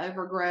strep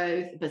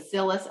overgrowth,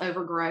 bacillus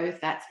overgrowth.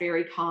 That's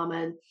very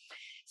common.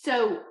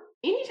 So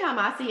anytime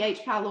I see H.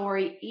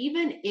 pylori,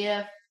 even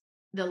if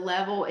the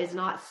level is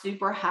not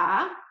super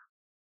high,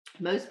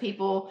 most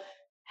people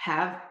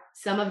have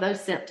some of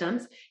those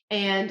symptoms,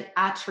 and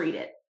I treat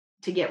it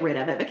to get rid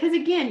of it, because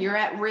again, you're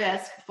at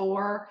risk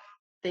for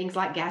things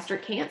like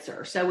gastric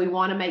cancer. So we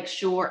want to make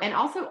sure, and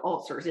also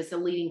ulcers, it's a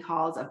leading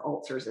cause of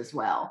ulcers as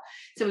well.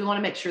 So we want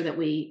to make sure that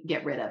we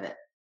get rid of it.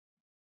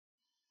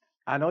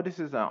 I know this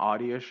is an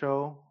audio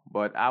show,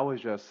 but I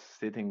was just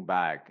sitting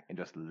back and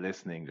just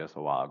listening just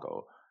a while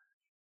ago.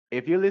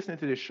 If you're listening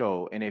to the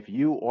show, and if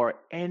you or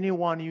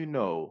anyone you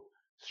know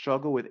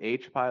struggle with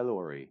H.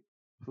 pylori,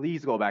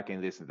 please go back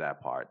and listen to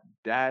that part.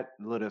 That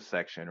little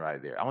section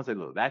right there. I want to say,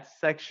 look, that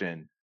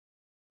section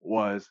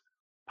was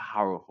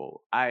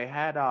powerful. I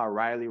had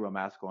Riley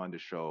Ramasco on the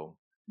show.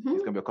 Mm-hmm. It's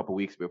going to be a couple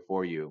weeks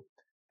before you.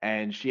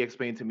 And she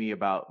explained to me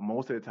about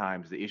most of the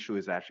times the issue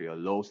is actually a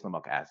low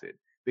stomach acid.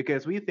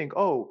 Because we think,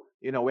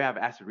 we have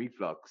acid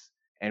reflux.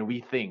 And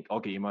we think,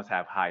 okay, you must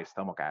have high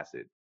stomach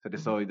acid.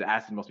 So the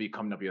acid must be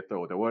coming up your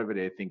throat or whatever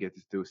they think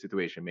the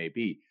situation may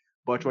be.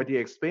 But what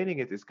you're explaining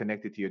is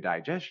connected to your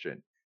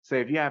digestion. So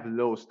if you have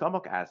low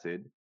stomach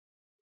acid,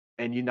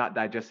 and you're not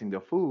digesting the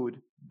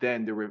food,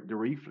 then the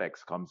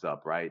reflex comes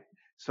up, right?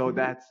 So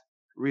that's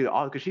really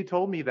all. Because she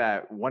told me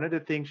that one of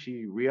the things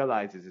she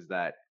realizes is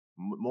that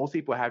most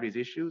people have these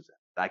issues,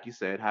 like you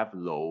said, have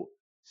low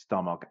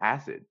stomach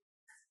acid.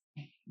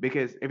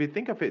 Because if you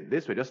think of it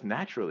this way, just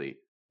naturally,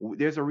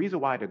 there's a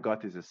reason why the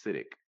gut is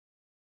acidic.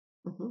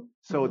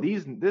 So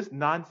this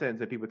nonsense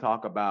that people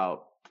talk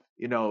about,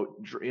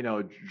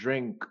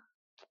 drink,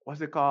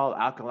 what's it called?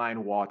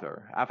 Alkaline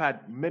water. I've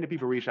had many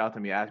people reach out to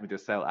me, ask me to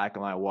sell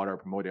alkaline water,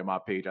 promote it on my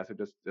page. I said,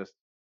 just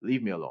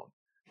leave me alone.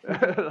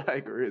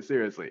 Like,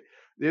 seriously.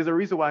 There's a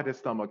reason why the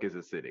stomach is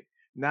acidic.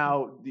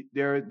 Now,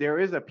 there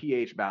is a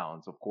pH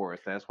balance, of course.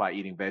 That's why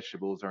eating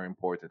vegetables are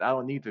important. I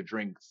don't need to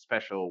drink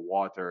special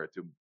water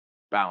to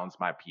balance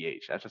my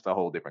pH. That's just a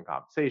whole different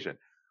conversation.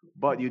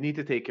 But you need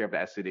to take care of the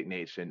acidic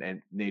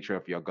nature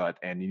of your gut,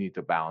 and you need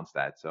to balance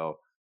that. So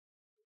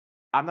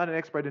I'm not an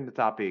expert in the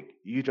topic.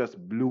 You just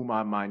blew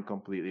my mind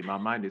completely. My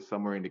mind is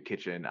somewhere in the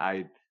kitchen.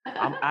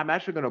 I'm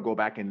actually gonna go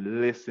back and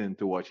listen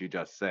to what you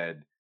just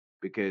said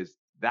because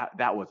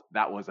that was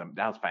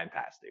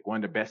fantastic. One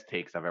of the best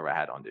takes I've ever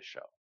had on this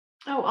show.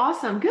 Oh,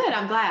 awesome. Good.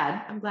 I'm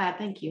glad. I'm glad.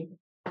 Thank you.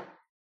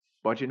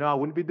 But I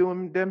wouldn't be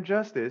doing them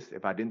justice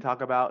if I didn't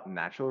talk about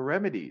natural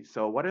remedies.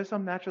 So what are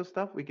some natural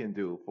stuff we can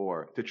do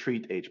to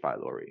treat H.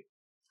 pylori?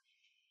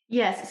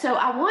 Yes. So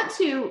I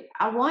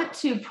want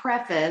to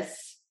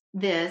preface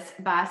this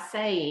by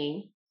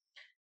saying,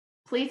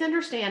 please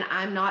understand,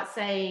 I'm not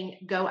saying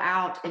go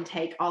out and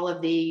take all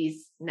of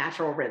these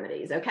natural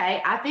remedies.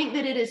 Okay. I think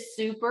that it is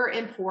super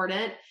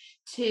important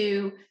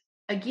to,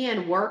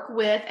 again, work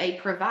with a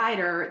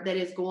provider that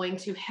is going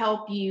to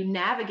help you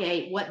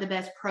navigate what the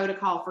best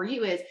protocol for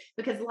you is.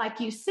 Because, like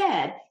you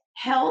said,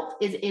 health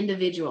is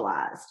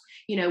individualized.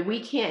 We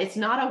can't, it's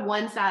not a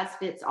one size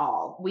fits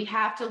all. We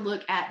have to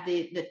look at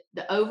the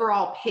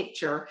overall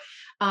picture.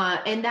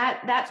 And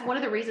that's one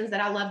of the reasons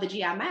that I love the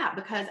GI map,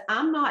 because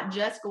I'm not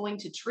just going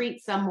to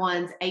treat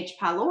someone's H.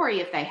 pylori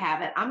if they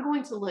have it. I'm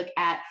going to look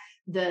at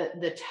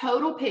the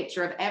total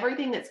picture of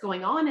everything that's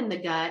going on in the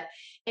gut.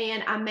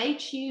 And I may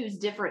choose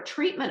different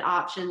treatment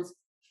options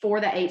for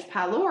the H.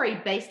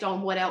 pylori based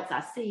on what else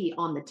I see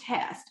on the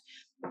test.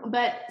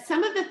 But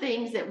some of the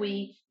things that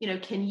we,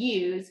 can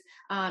use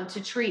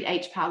to treat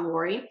H.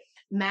 pylori,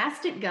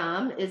 mastic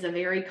gum is a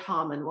very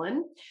common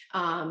one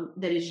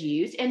that is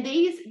used. And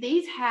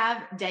these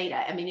have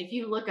data. I mean, if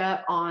you look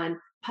up on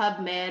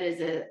PubMed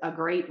is a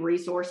great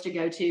resource to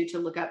go to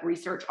look up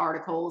research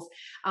articles.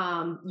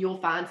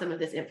 You'll find some of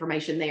this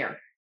information there.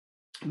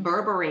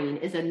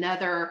 Berberine is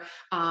another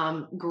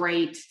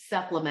great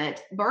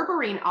supplement.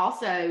 Berberine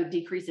also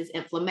decreases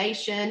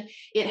inflammation.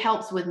 It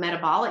helps with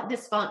metabolic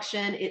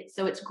dysfunction.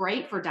 So it's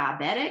great for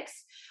diabetics.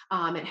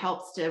 It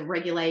helps to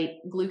regulate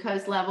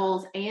glucose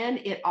levels, and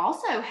it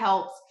also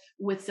helps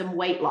with some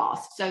weight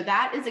loss. So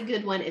that is a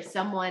good one if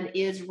someone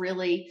is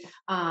really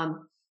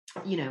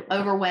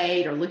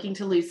overweight or looking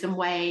to lose some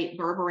weight.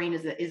 Berberine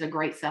is a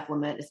great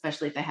supplement,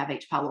 especially if they have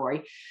H.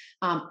 pylori.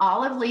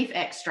 Olive leaf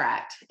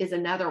extract is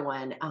another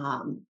one.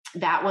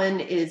 That one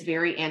is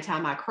very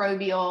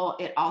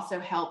antimicrobial. It also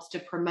helps to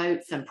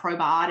promote some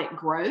probiotic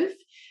growth.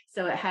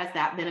 So it has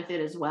that benefit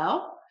as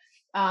well.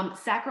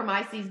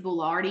 Saccharomyces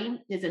boulardii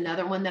is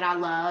another one that I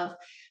love.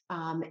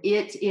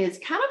 It is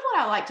kind of what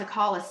I like to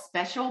call a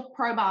special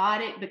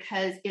probiotic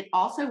because it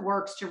also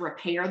works to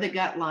repair the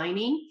gut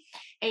lining,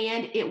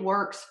 and it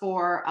works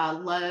for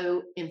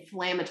low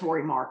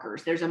inflammatory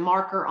markers. There's a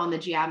marker on the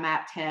GI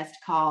map test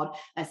called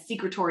a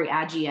secretory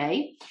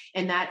IgA,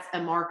 and that's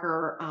a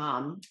marker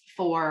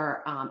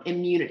for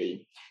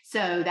immunity.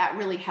 So that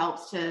really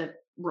helps to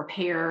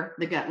repair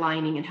the gut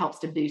lining and helps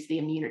to boost the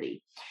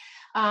immunity.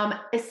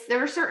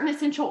 There are certain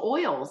essential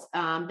oils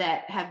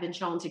that have been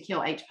shown to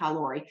kill H.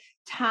 pylori.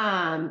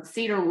 Thyme,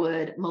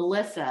 cedarwood,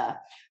 melissa,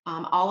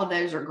 all of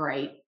those are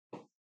great.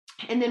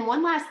 And then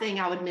one last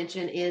thing I would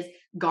mention is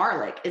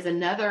garlic is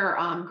another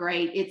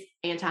great. It's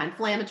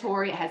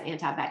anti-inflammatory. It has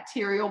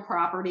antibacterial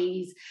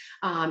properties.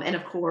 And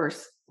of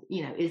course,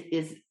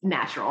 is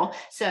natural.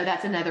 So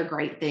that's another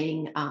great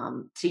thing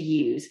to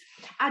use.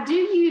 I do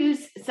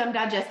use some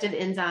digestive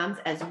enzymes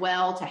as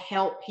well to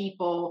help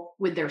people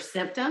with their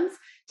symptoms,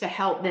 to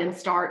help them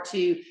start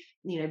to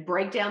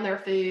break down their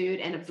food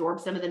and absorb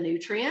some of the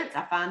nutrients.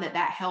 I find that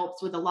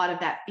helps with a lot of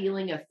that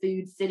feeling of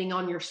food sitting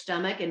on your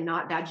stomach and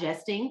not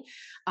digesting,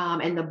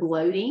 and the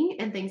bloating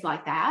and things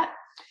like that.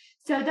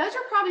 So those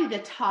are probably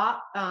the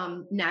top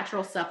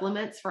natural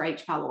supplements for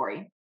H.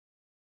 pylori.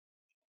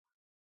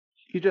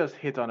 You just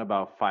hit on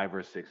about 5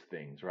 or 6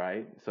 things,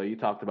 right? So you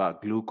talked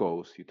about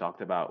glucose, you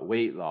talked about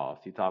weight loss,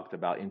 you talked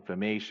about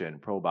inflammation,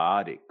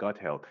 probiotic, gut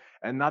health,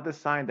 another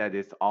sign that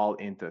it's all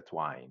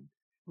intertwined.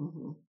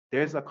 Mm-hmm.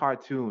 There's a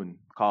cartoon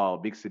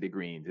called Big City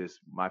Greens. It's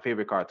my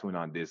favorite cartoon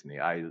on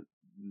Disney. I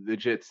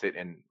legit sit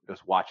and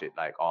just watch it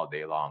like all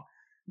day long.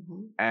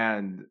 Mm-hmm.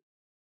 And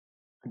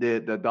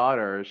the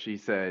daughter, she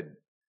said,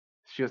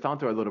 she was talking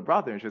to her little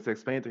brother and she was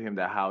explaining to him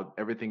that how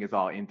everything is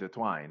all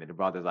intertwined. And the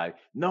brother's like,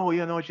 no,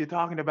 you know what you're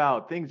talking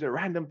about.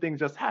 Random things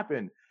just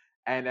happen.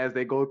 And as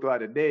they go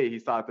throughout the day, he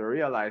started to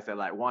realize that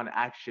like one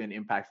action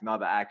impacts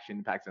another action,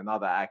 impacts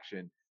another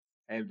action.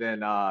 And then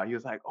he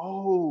was like,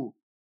 oh,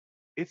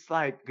 it's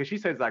like, because she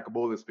says like a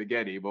bowl of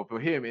spaghetti, but for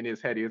him in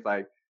his head, he was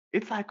like,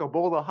 it's like a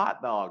bowl of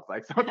hot dogs,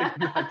 like something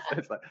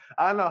nonsense. Like,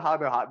 I don't know how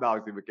the hot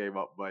dogs even came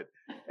up, but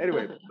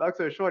anyway, long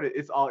story short,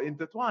 it's all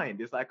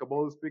intertwined. It's like a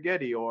bowl of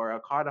spaghetti or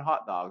a cart of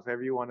hot dogs,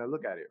 however you want to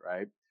look at it,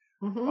 right?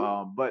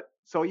 Mm-hmm. But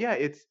so yeah,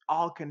 it's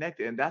all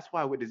connected, and that's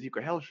why with the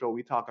Zika Health Show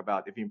we talk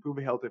about if you improve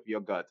the health of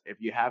your gut,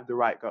 if you have the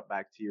right gut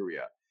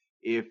bacteria,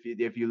 if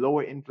you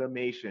lower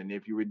inflammation,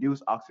 if you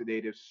reduce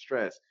oxidative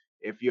stress,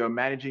 if you're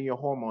managing your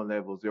hormone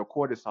levels, your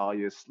cortisol,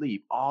 your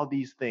sleep, all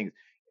these things.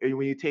 And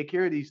when you take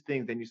care of these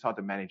things, then you start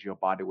to manage your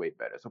body weight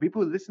better. So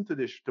people who listen to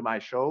this to my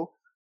show,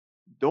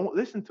 don't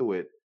listen to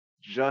it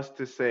just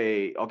to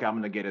say, okay, I'm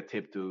gonna get a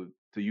tip to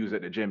use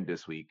at the gym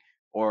this week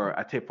or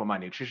a tip for my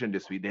nutrition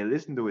this week. They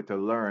listen to it to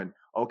learn,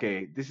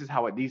 okay, this is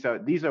how these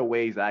are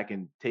ways I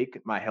can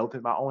take my health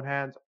in my own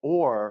hands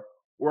or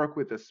work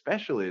with a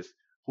specialist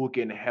who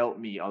can help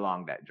me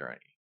along that journey.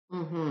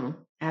 Mm-hmm.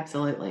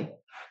 Absolutely.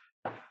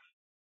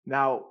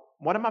 Now,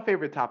 one of my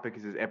favorite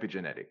topics is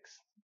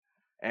epigenetics.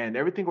 And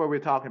everything what we're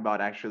talking about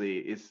actually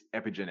is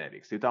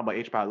epigenetics. You're talking about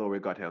H.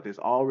 pylori gut health. It's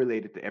all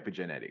related to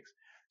epigenetics.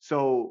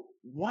 So,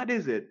 what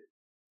is it,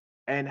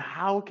 and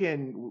how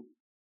can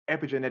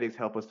epigenetics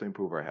help us to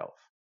improve our health?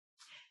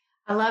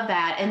 I love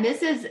that. And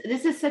this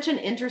is such an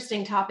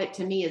interesting topic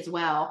to me as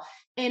well.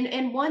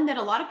 And one that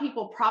a lot of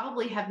people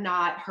probably have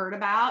not heard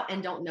about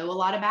and don't know a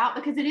lot about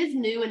because it is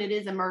new and it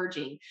is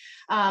emerging.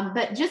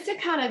 But just to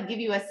kind of give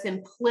you a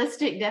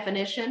simplistic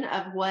definition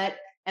of what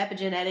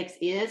epigenetics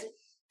is,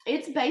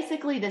 it's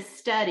basically the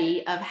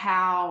study of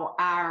how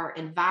our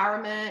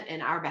environment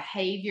and our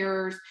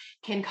behaviors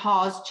can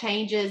cause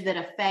changes that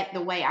affect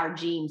the way our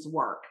genes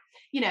work.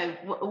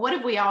 What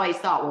have we always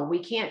thought? Well,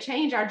 we can't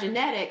change our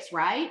genetics,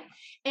 right?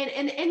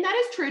 And that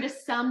is true to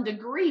some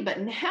degree, but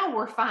now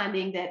we're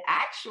finding that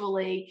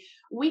actually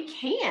we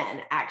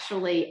can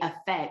actually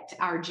affect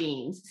our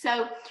genes.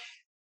 So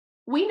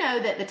we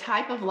know that the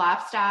type of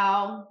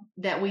lifestyle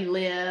that we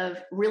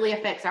live really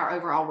affects our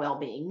overall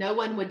well-being. No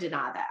one would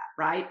deny that,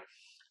 right?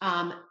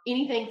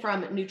 Anything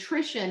from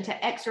nutrition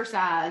to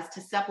exercise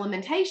to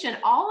supplementation,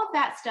 all of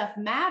that stuff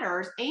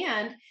matters,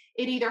 and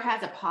it either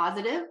has a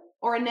positive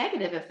or a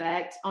negative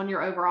effect on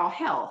your overall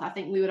health. I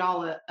think we would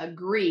all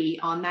agree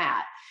on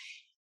that.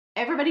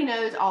 Everybody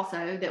knows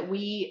also that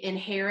we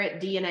inherit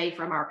DNA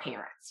from our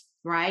parents,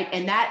 right?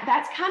 And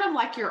that's kind of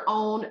like your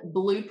own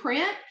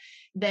blueprint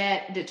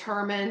that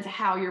determines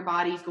how your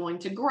body's going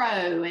to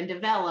grow and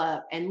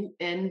develop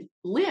and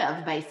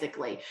live,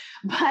 basically.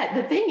 But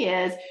the thing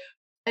is,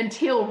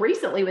 until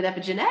recently with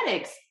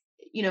epigenetics,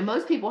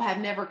 most people have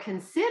never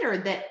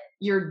considered that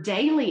your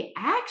daily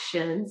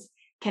actions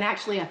can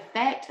actually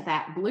affect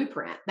that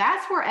blueprint.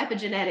 That's where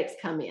epigenetics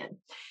come in.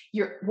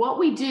 What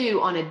we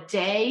do on a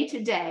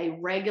day-to-day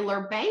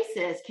regular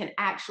basis can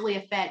actually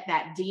affect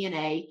that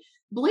DNA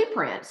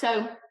blueprint.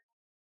 So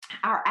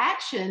our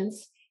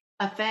actions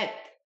affect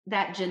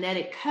that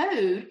genetic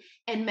code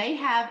and may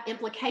have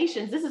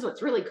implications. This is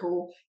what's really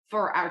cool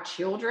for our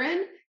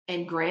children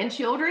and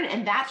grandchildren.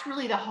 And that's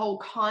really the whole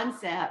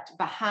concept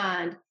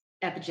behind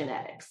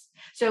epigenetics.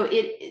 So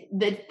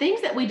the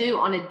things that we do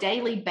on a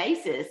daily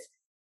basis,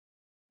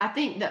 I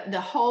think that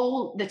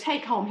the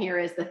take home here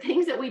is the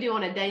things that we do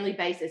on a daily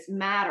basis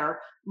matter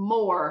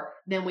more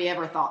than we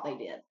ever thought they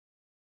did.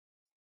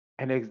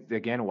 And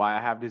again, why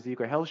I have the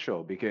Zika Health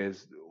Show,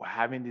 because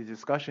having these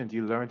discussions,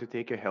 you learn to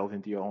take your health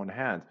into your own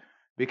hands.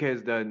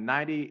 Because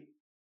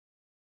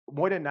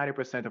more than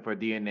 90% of our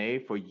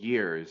DNA for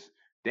years,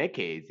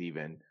 decades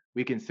even,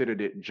 we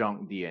considered it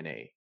junk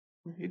DNA.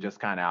 Mm-hmm. It's just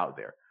kind of out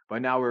there.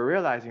 But now we're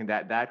realizing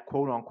that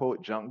quote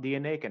unquote junk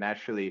DNA can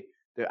actually,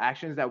 the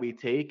actions that we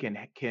take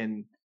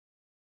can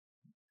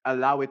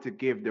allow it to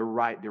give the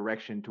right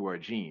direction to our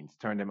genes,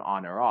 turn them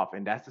on or off.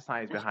 And that's the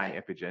science behind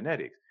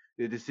epigenetics.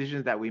 The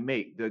decisions that we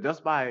make,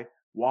 just by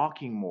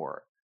walking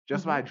more,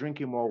 just by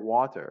drinking more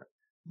water,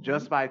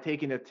 just by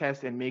taking a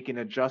test and making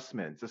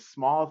adjustments, the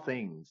small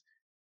things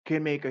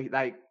can make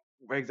like,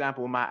 for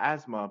example, my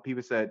asthma,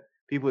 people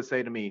would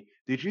say to me,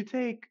 did you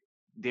take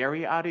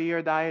dairy out of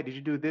your diet? Did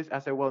you do this? I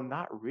said, well,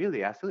 not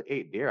really. I still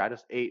ate dairy. I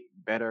just ate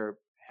better,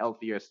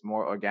 healthier,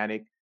 more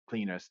organic,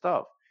 cleaner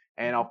stuff.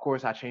 And of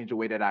course, I changed the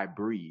way that I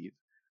breathe.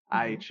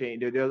 I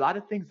changed. There are a lot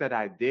of things that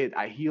I did.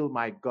 I healed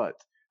my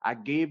gut. I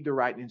gave the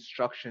right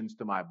instructions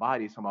to my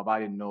body, so my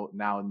body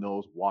now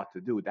knows what to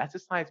do. That's the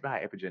science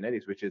behind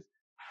epigenetics, which is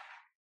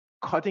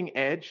cutting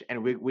edge,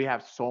 and we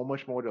have so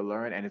much more to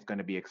learn, and it's going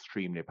to be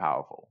extremely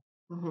powerful.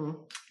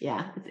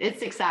 Yeah,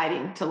 it's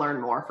exciting to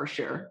learn more for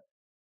sure.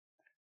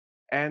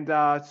 And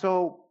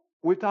so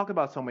we've talked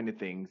about so many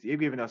things. You've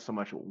given us so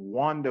much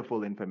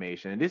wonderful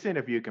information. And this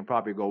interview can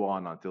probably go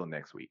on until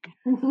next week.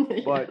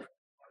 But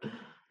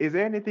is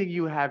there anything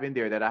you have in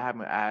there that I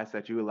haven't asked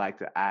that you would like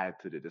to add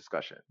to the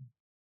discussion?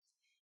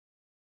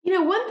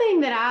 One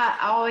thing that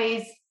I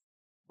always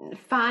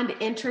find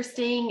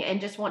interesting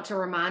and just want to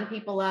remind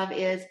people of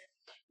is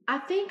I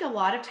think a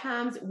lot of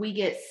times we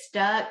get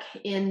stuck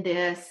in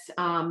this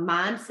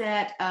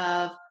mindset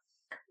of,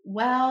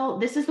 well,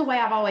 this is the way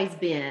I've always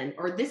been,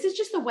 or this is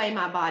just the way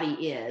my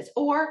body is.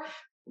 Or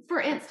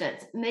for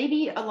instance,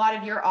 maybe a lot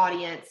of your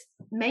audience,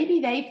 maybe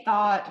they've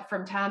thought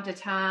from time to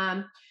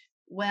time,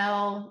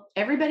 well,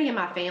 everybody in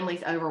my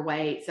family's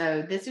overweight,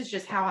 so this is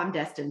just how I'm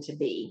destined to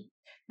be.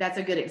 That's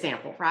a good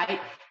example, right?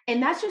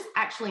 And that's just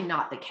actually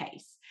not the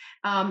case.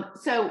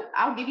 So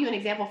I'll give you an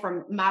example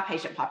from my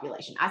patient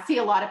population. I see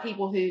a lot of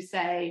people who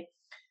say,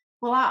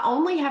 well, I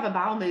only have a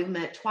bowel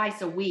movement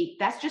twice a week.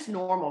 That's just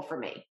normal for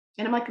me.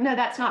 And I'm like, no,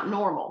 that's not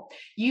normal.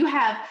 You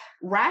have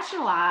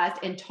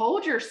rationalized and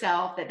told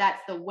yourself that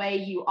that's the way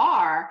you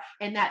are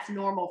and that's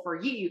normal for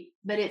you,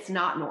 but it's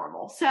not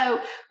normal.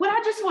 So what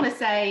I just want to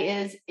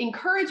say is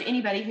encourage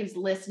anybody who's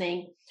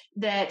listening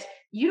that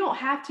you don't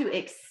have to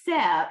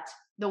accept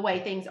the way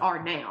things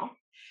are now.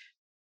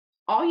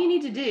 All you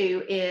need to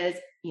do is,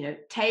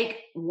 take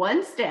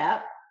one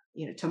step,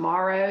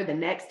 tomorrow, the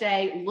next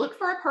day, look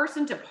for a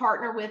person to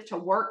partner with, to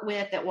work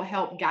with, that will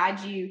help guide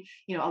you,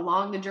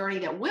 along the journey,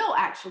 that will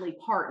actually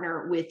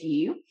partner with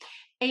you,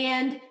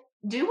 and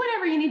do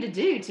whatever you need to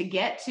do to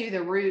get to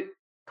the root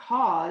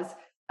cause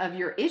of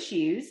your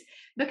issues,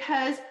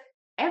 because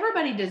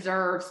everybody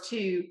deserves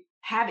to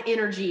have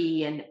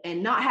energy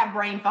and not have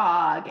brain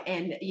fog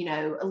and,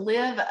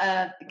 live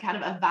a kind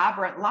of a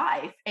vibrant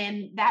life.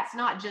 And that's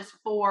not just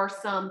for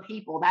some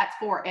people, that's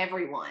for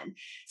everyone.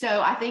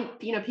 So I think,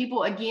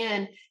 people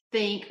again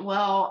think,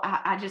 well,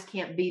 I just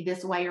can't be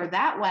this way or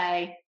that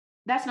way.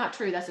 That's not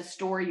true. That's a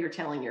story you're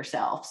telling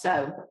yourself.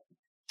 So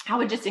I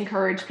would just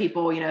encourage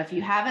people,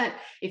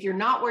 if you're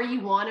not where you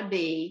want to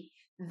be,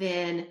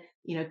 then,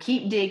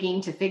 keep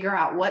digging to figure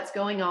out what's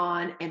going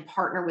on and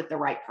partner with the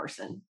right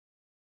person.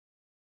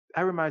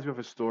 That reminds me of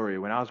a story.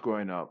 When I was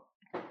growing up,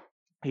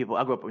 I grew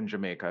up in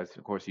Jamaica, as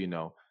of course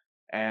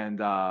and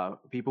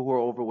people who are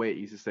overweight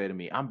used to say to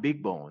me, "I'm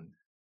big bone.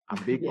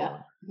 I'm big Yeah.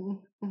 bone."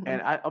 Mm-hmm.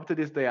 And up to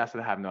this day, I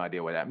still have no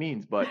idea what that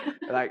means. But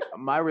like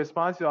my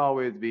response will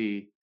always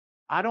be,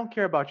 "I don't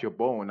care about your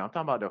bone. I'm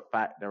talking about the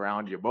fat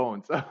around your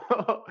bones."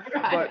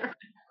 But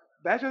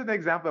that's just an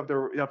example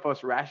of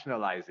us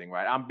rationalizing,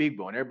 right? I'm big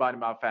bone. Everybody in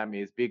my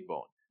family is big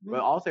bone. But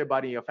also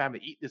everybody in your family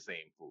eat the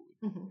same food.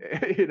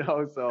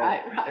 So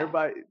Right.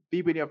 everybody,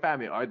 people in your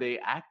family, are they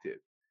active?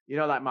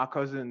 Like my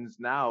cousins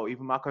now,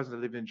 even my cousins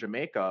that live in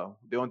Jamaica,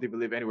 they don't even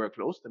live anywhere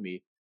close to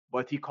me.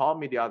 But he called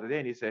me the other day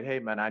and he said, "Hey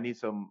man,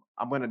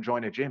 I'm gonna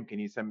join a gym. Can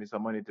you send me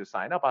some money to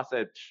sign up?" I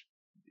said,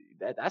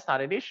 that's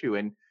not an issue.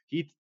 And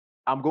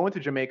I'm going to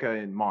Jamaica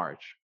in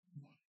March.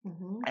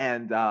 Mm-hmm.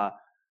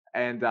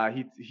 And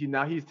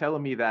he's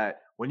telling me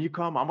that when you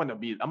come, I'm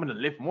gonna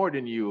lift more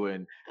than you,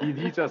 and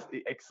he's just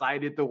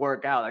excited to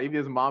work out. Like, even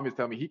his mom is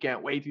telling me he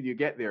can't wait till you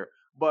get there.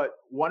 But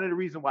one of the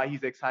reasons why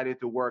he's excited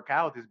to work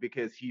out is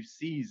because he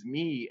sees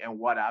me and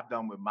what I've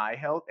done with my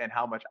health and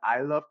how much I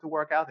love to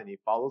work out, and he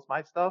follows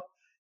my stuff.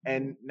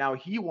 And now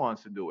he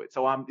wants to do it.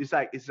 So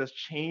it's just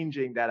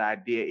changing that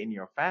idea in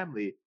your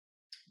family,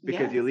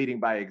 because you're leading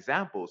by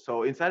example.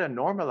 So instead of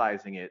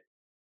normalizing it,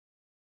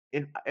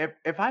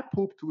 if I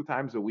poop 2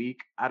 times a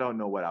week, I don't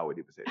know what I would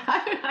even say.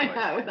 I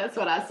know, that's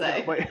what I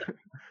say. But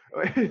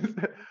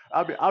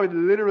I was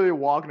literally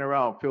walking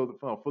around full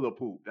of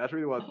poop. That's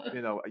really what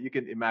you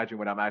can imagine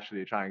what I'm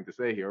actually trying to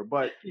say here.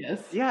 But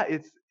yes, yeah,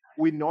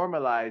 we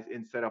normalize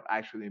instead of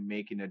actually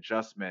making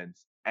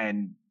adjustments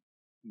and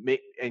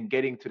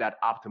getting to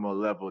that optimal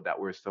level that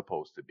we're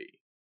supposed to be.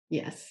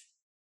 Yes.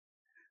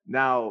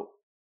 Now,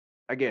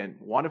 again,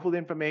 wonderful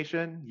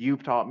information.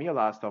 You've taught me a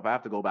lot of stuff. I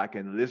have to go back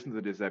and listen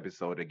to this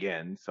episode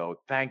again.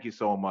 So thank you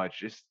so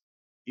much.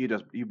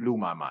 You blew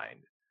my mind.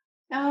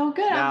 Oh,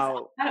 good. I'm Now,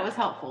 so glad it was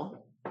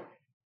helpful.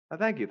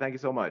 thank you. Thank you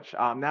so much.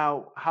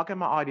 Now, how can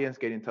my audience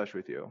get in touch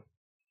with you?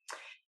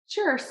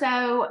 Sure.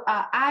 So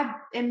I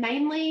am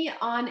mainly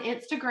on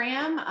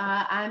Instagram.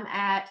 I'm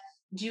at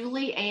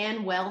Julie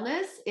Ann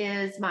Wellness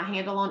is my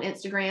handle on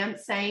Instagram.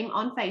 Same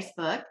on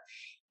Facebook.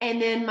 And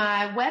then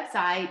my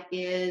website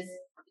is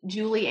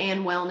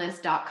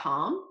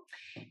julieannwellness.com.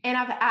 And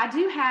I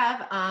do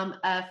have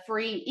a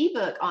free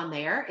ebook on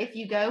there. If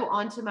you go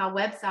onto my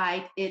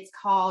website, it's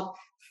called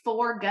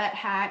 4 Gut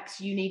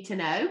Hacks You Need to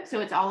Know. So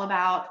it's all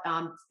about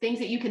things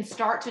that you can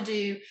start to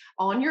do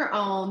on your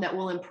own that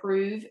will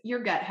improve your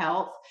gut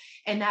health.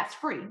 And that's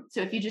free.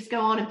 So if you just go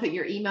on and put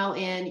your email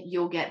in,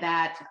 you'll get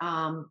that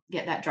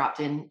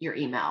dropped in your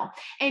email.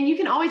 And you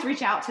can always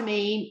reach out to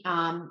me,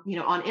 on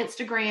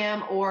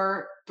Instagram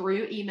or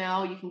through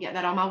email. You can get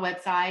that on my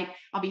website.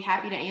 I'll be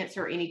happy to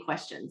answer any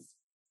questions.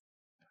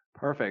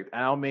 Perfect.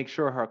 And I'll make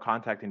sure her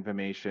contact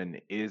information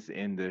is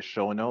in the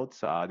show notes.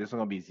 This is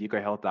going to be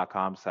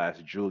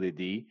zecohealth.com/Julie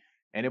D.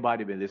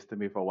 Anybody been listening to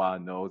me for a while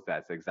knows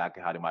that's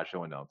exactly how to my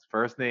show notes.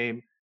 First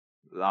name,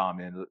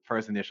 and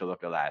first initial of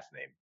your last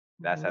name.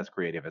 That's as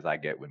creative as I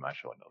get with my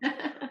show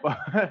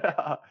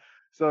notes.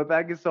 So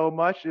thank you so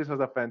much. This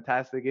was a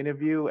fantastic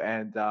interview,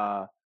 and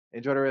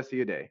enjoy the rest of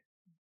your day.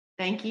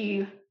 Thank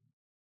you.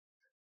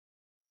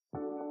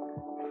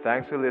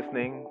 Thanks for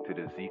listening to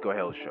the Zico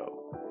Health Show.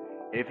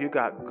 If you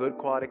got good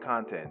quality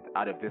content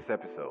out of this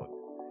episode,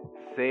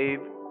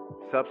 save,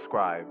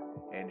 subscribe,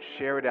 and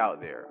share it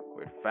out there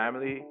with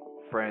family,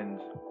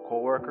 friends,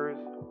 coworkers,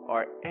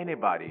 or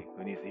anybody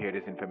who needs to hear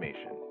this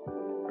information.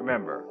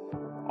 Remember,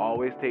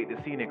 always take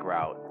the scenic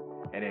route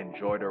and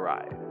enjoy the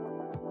ride.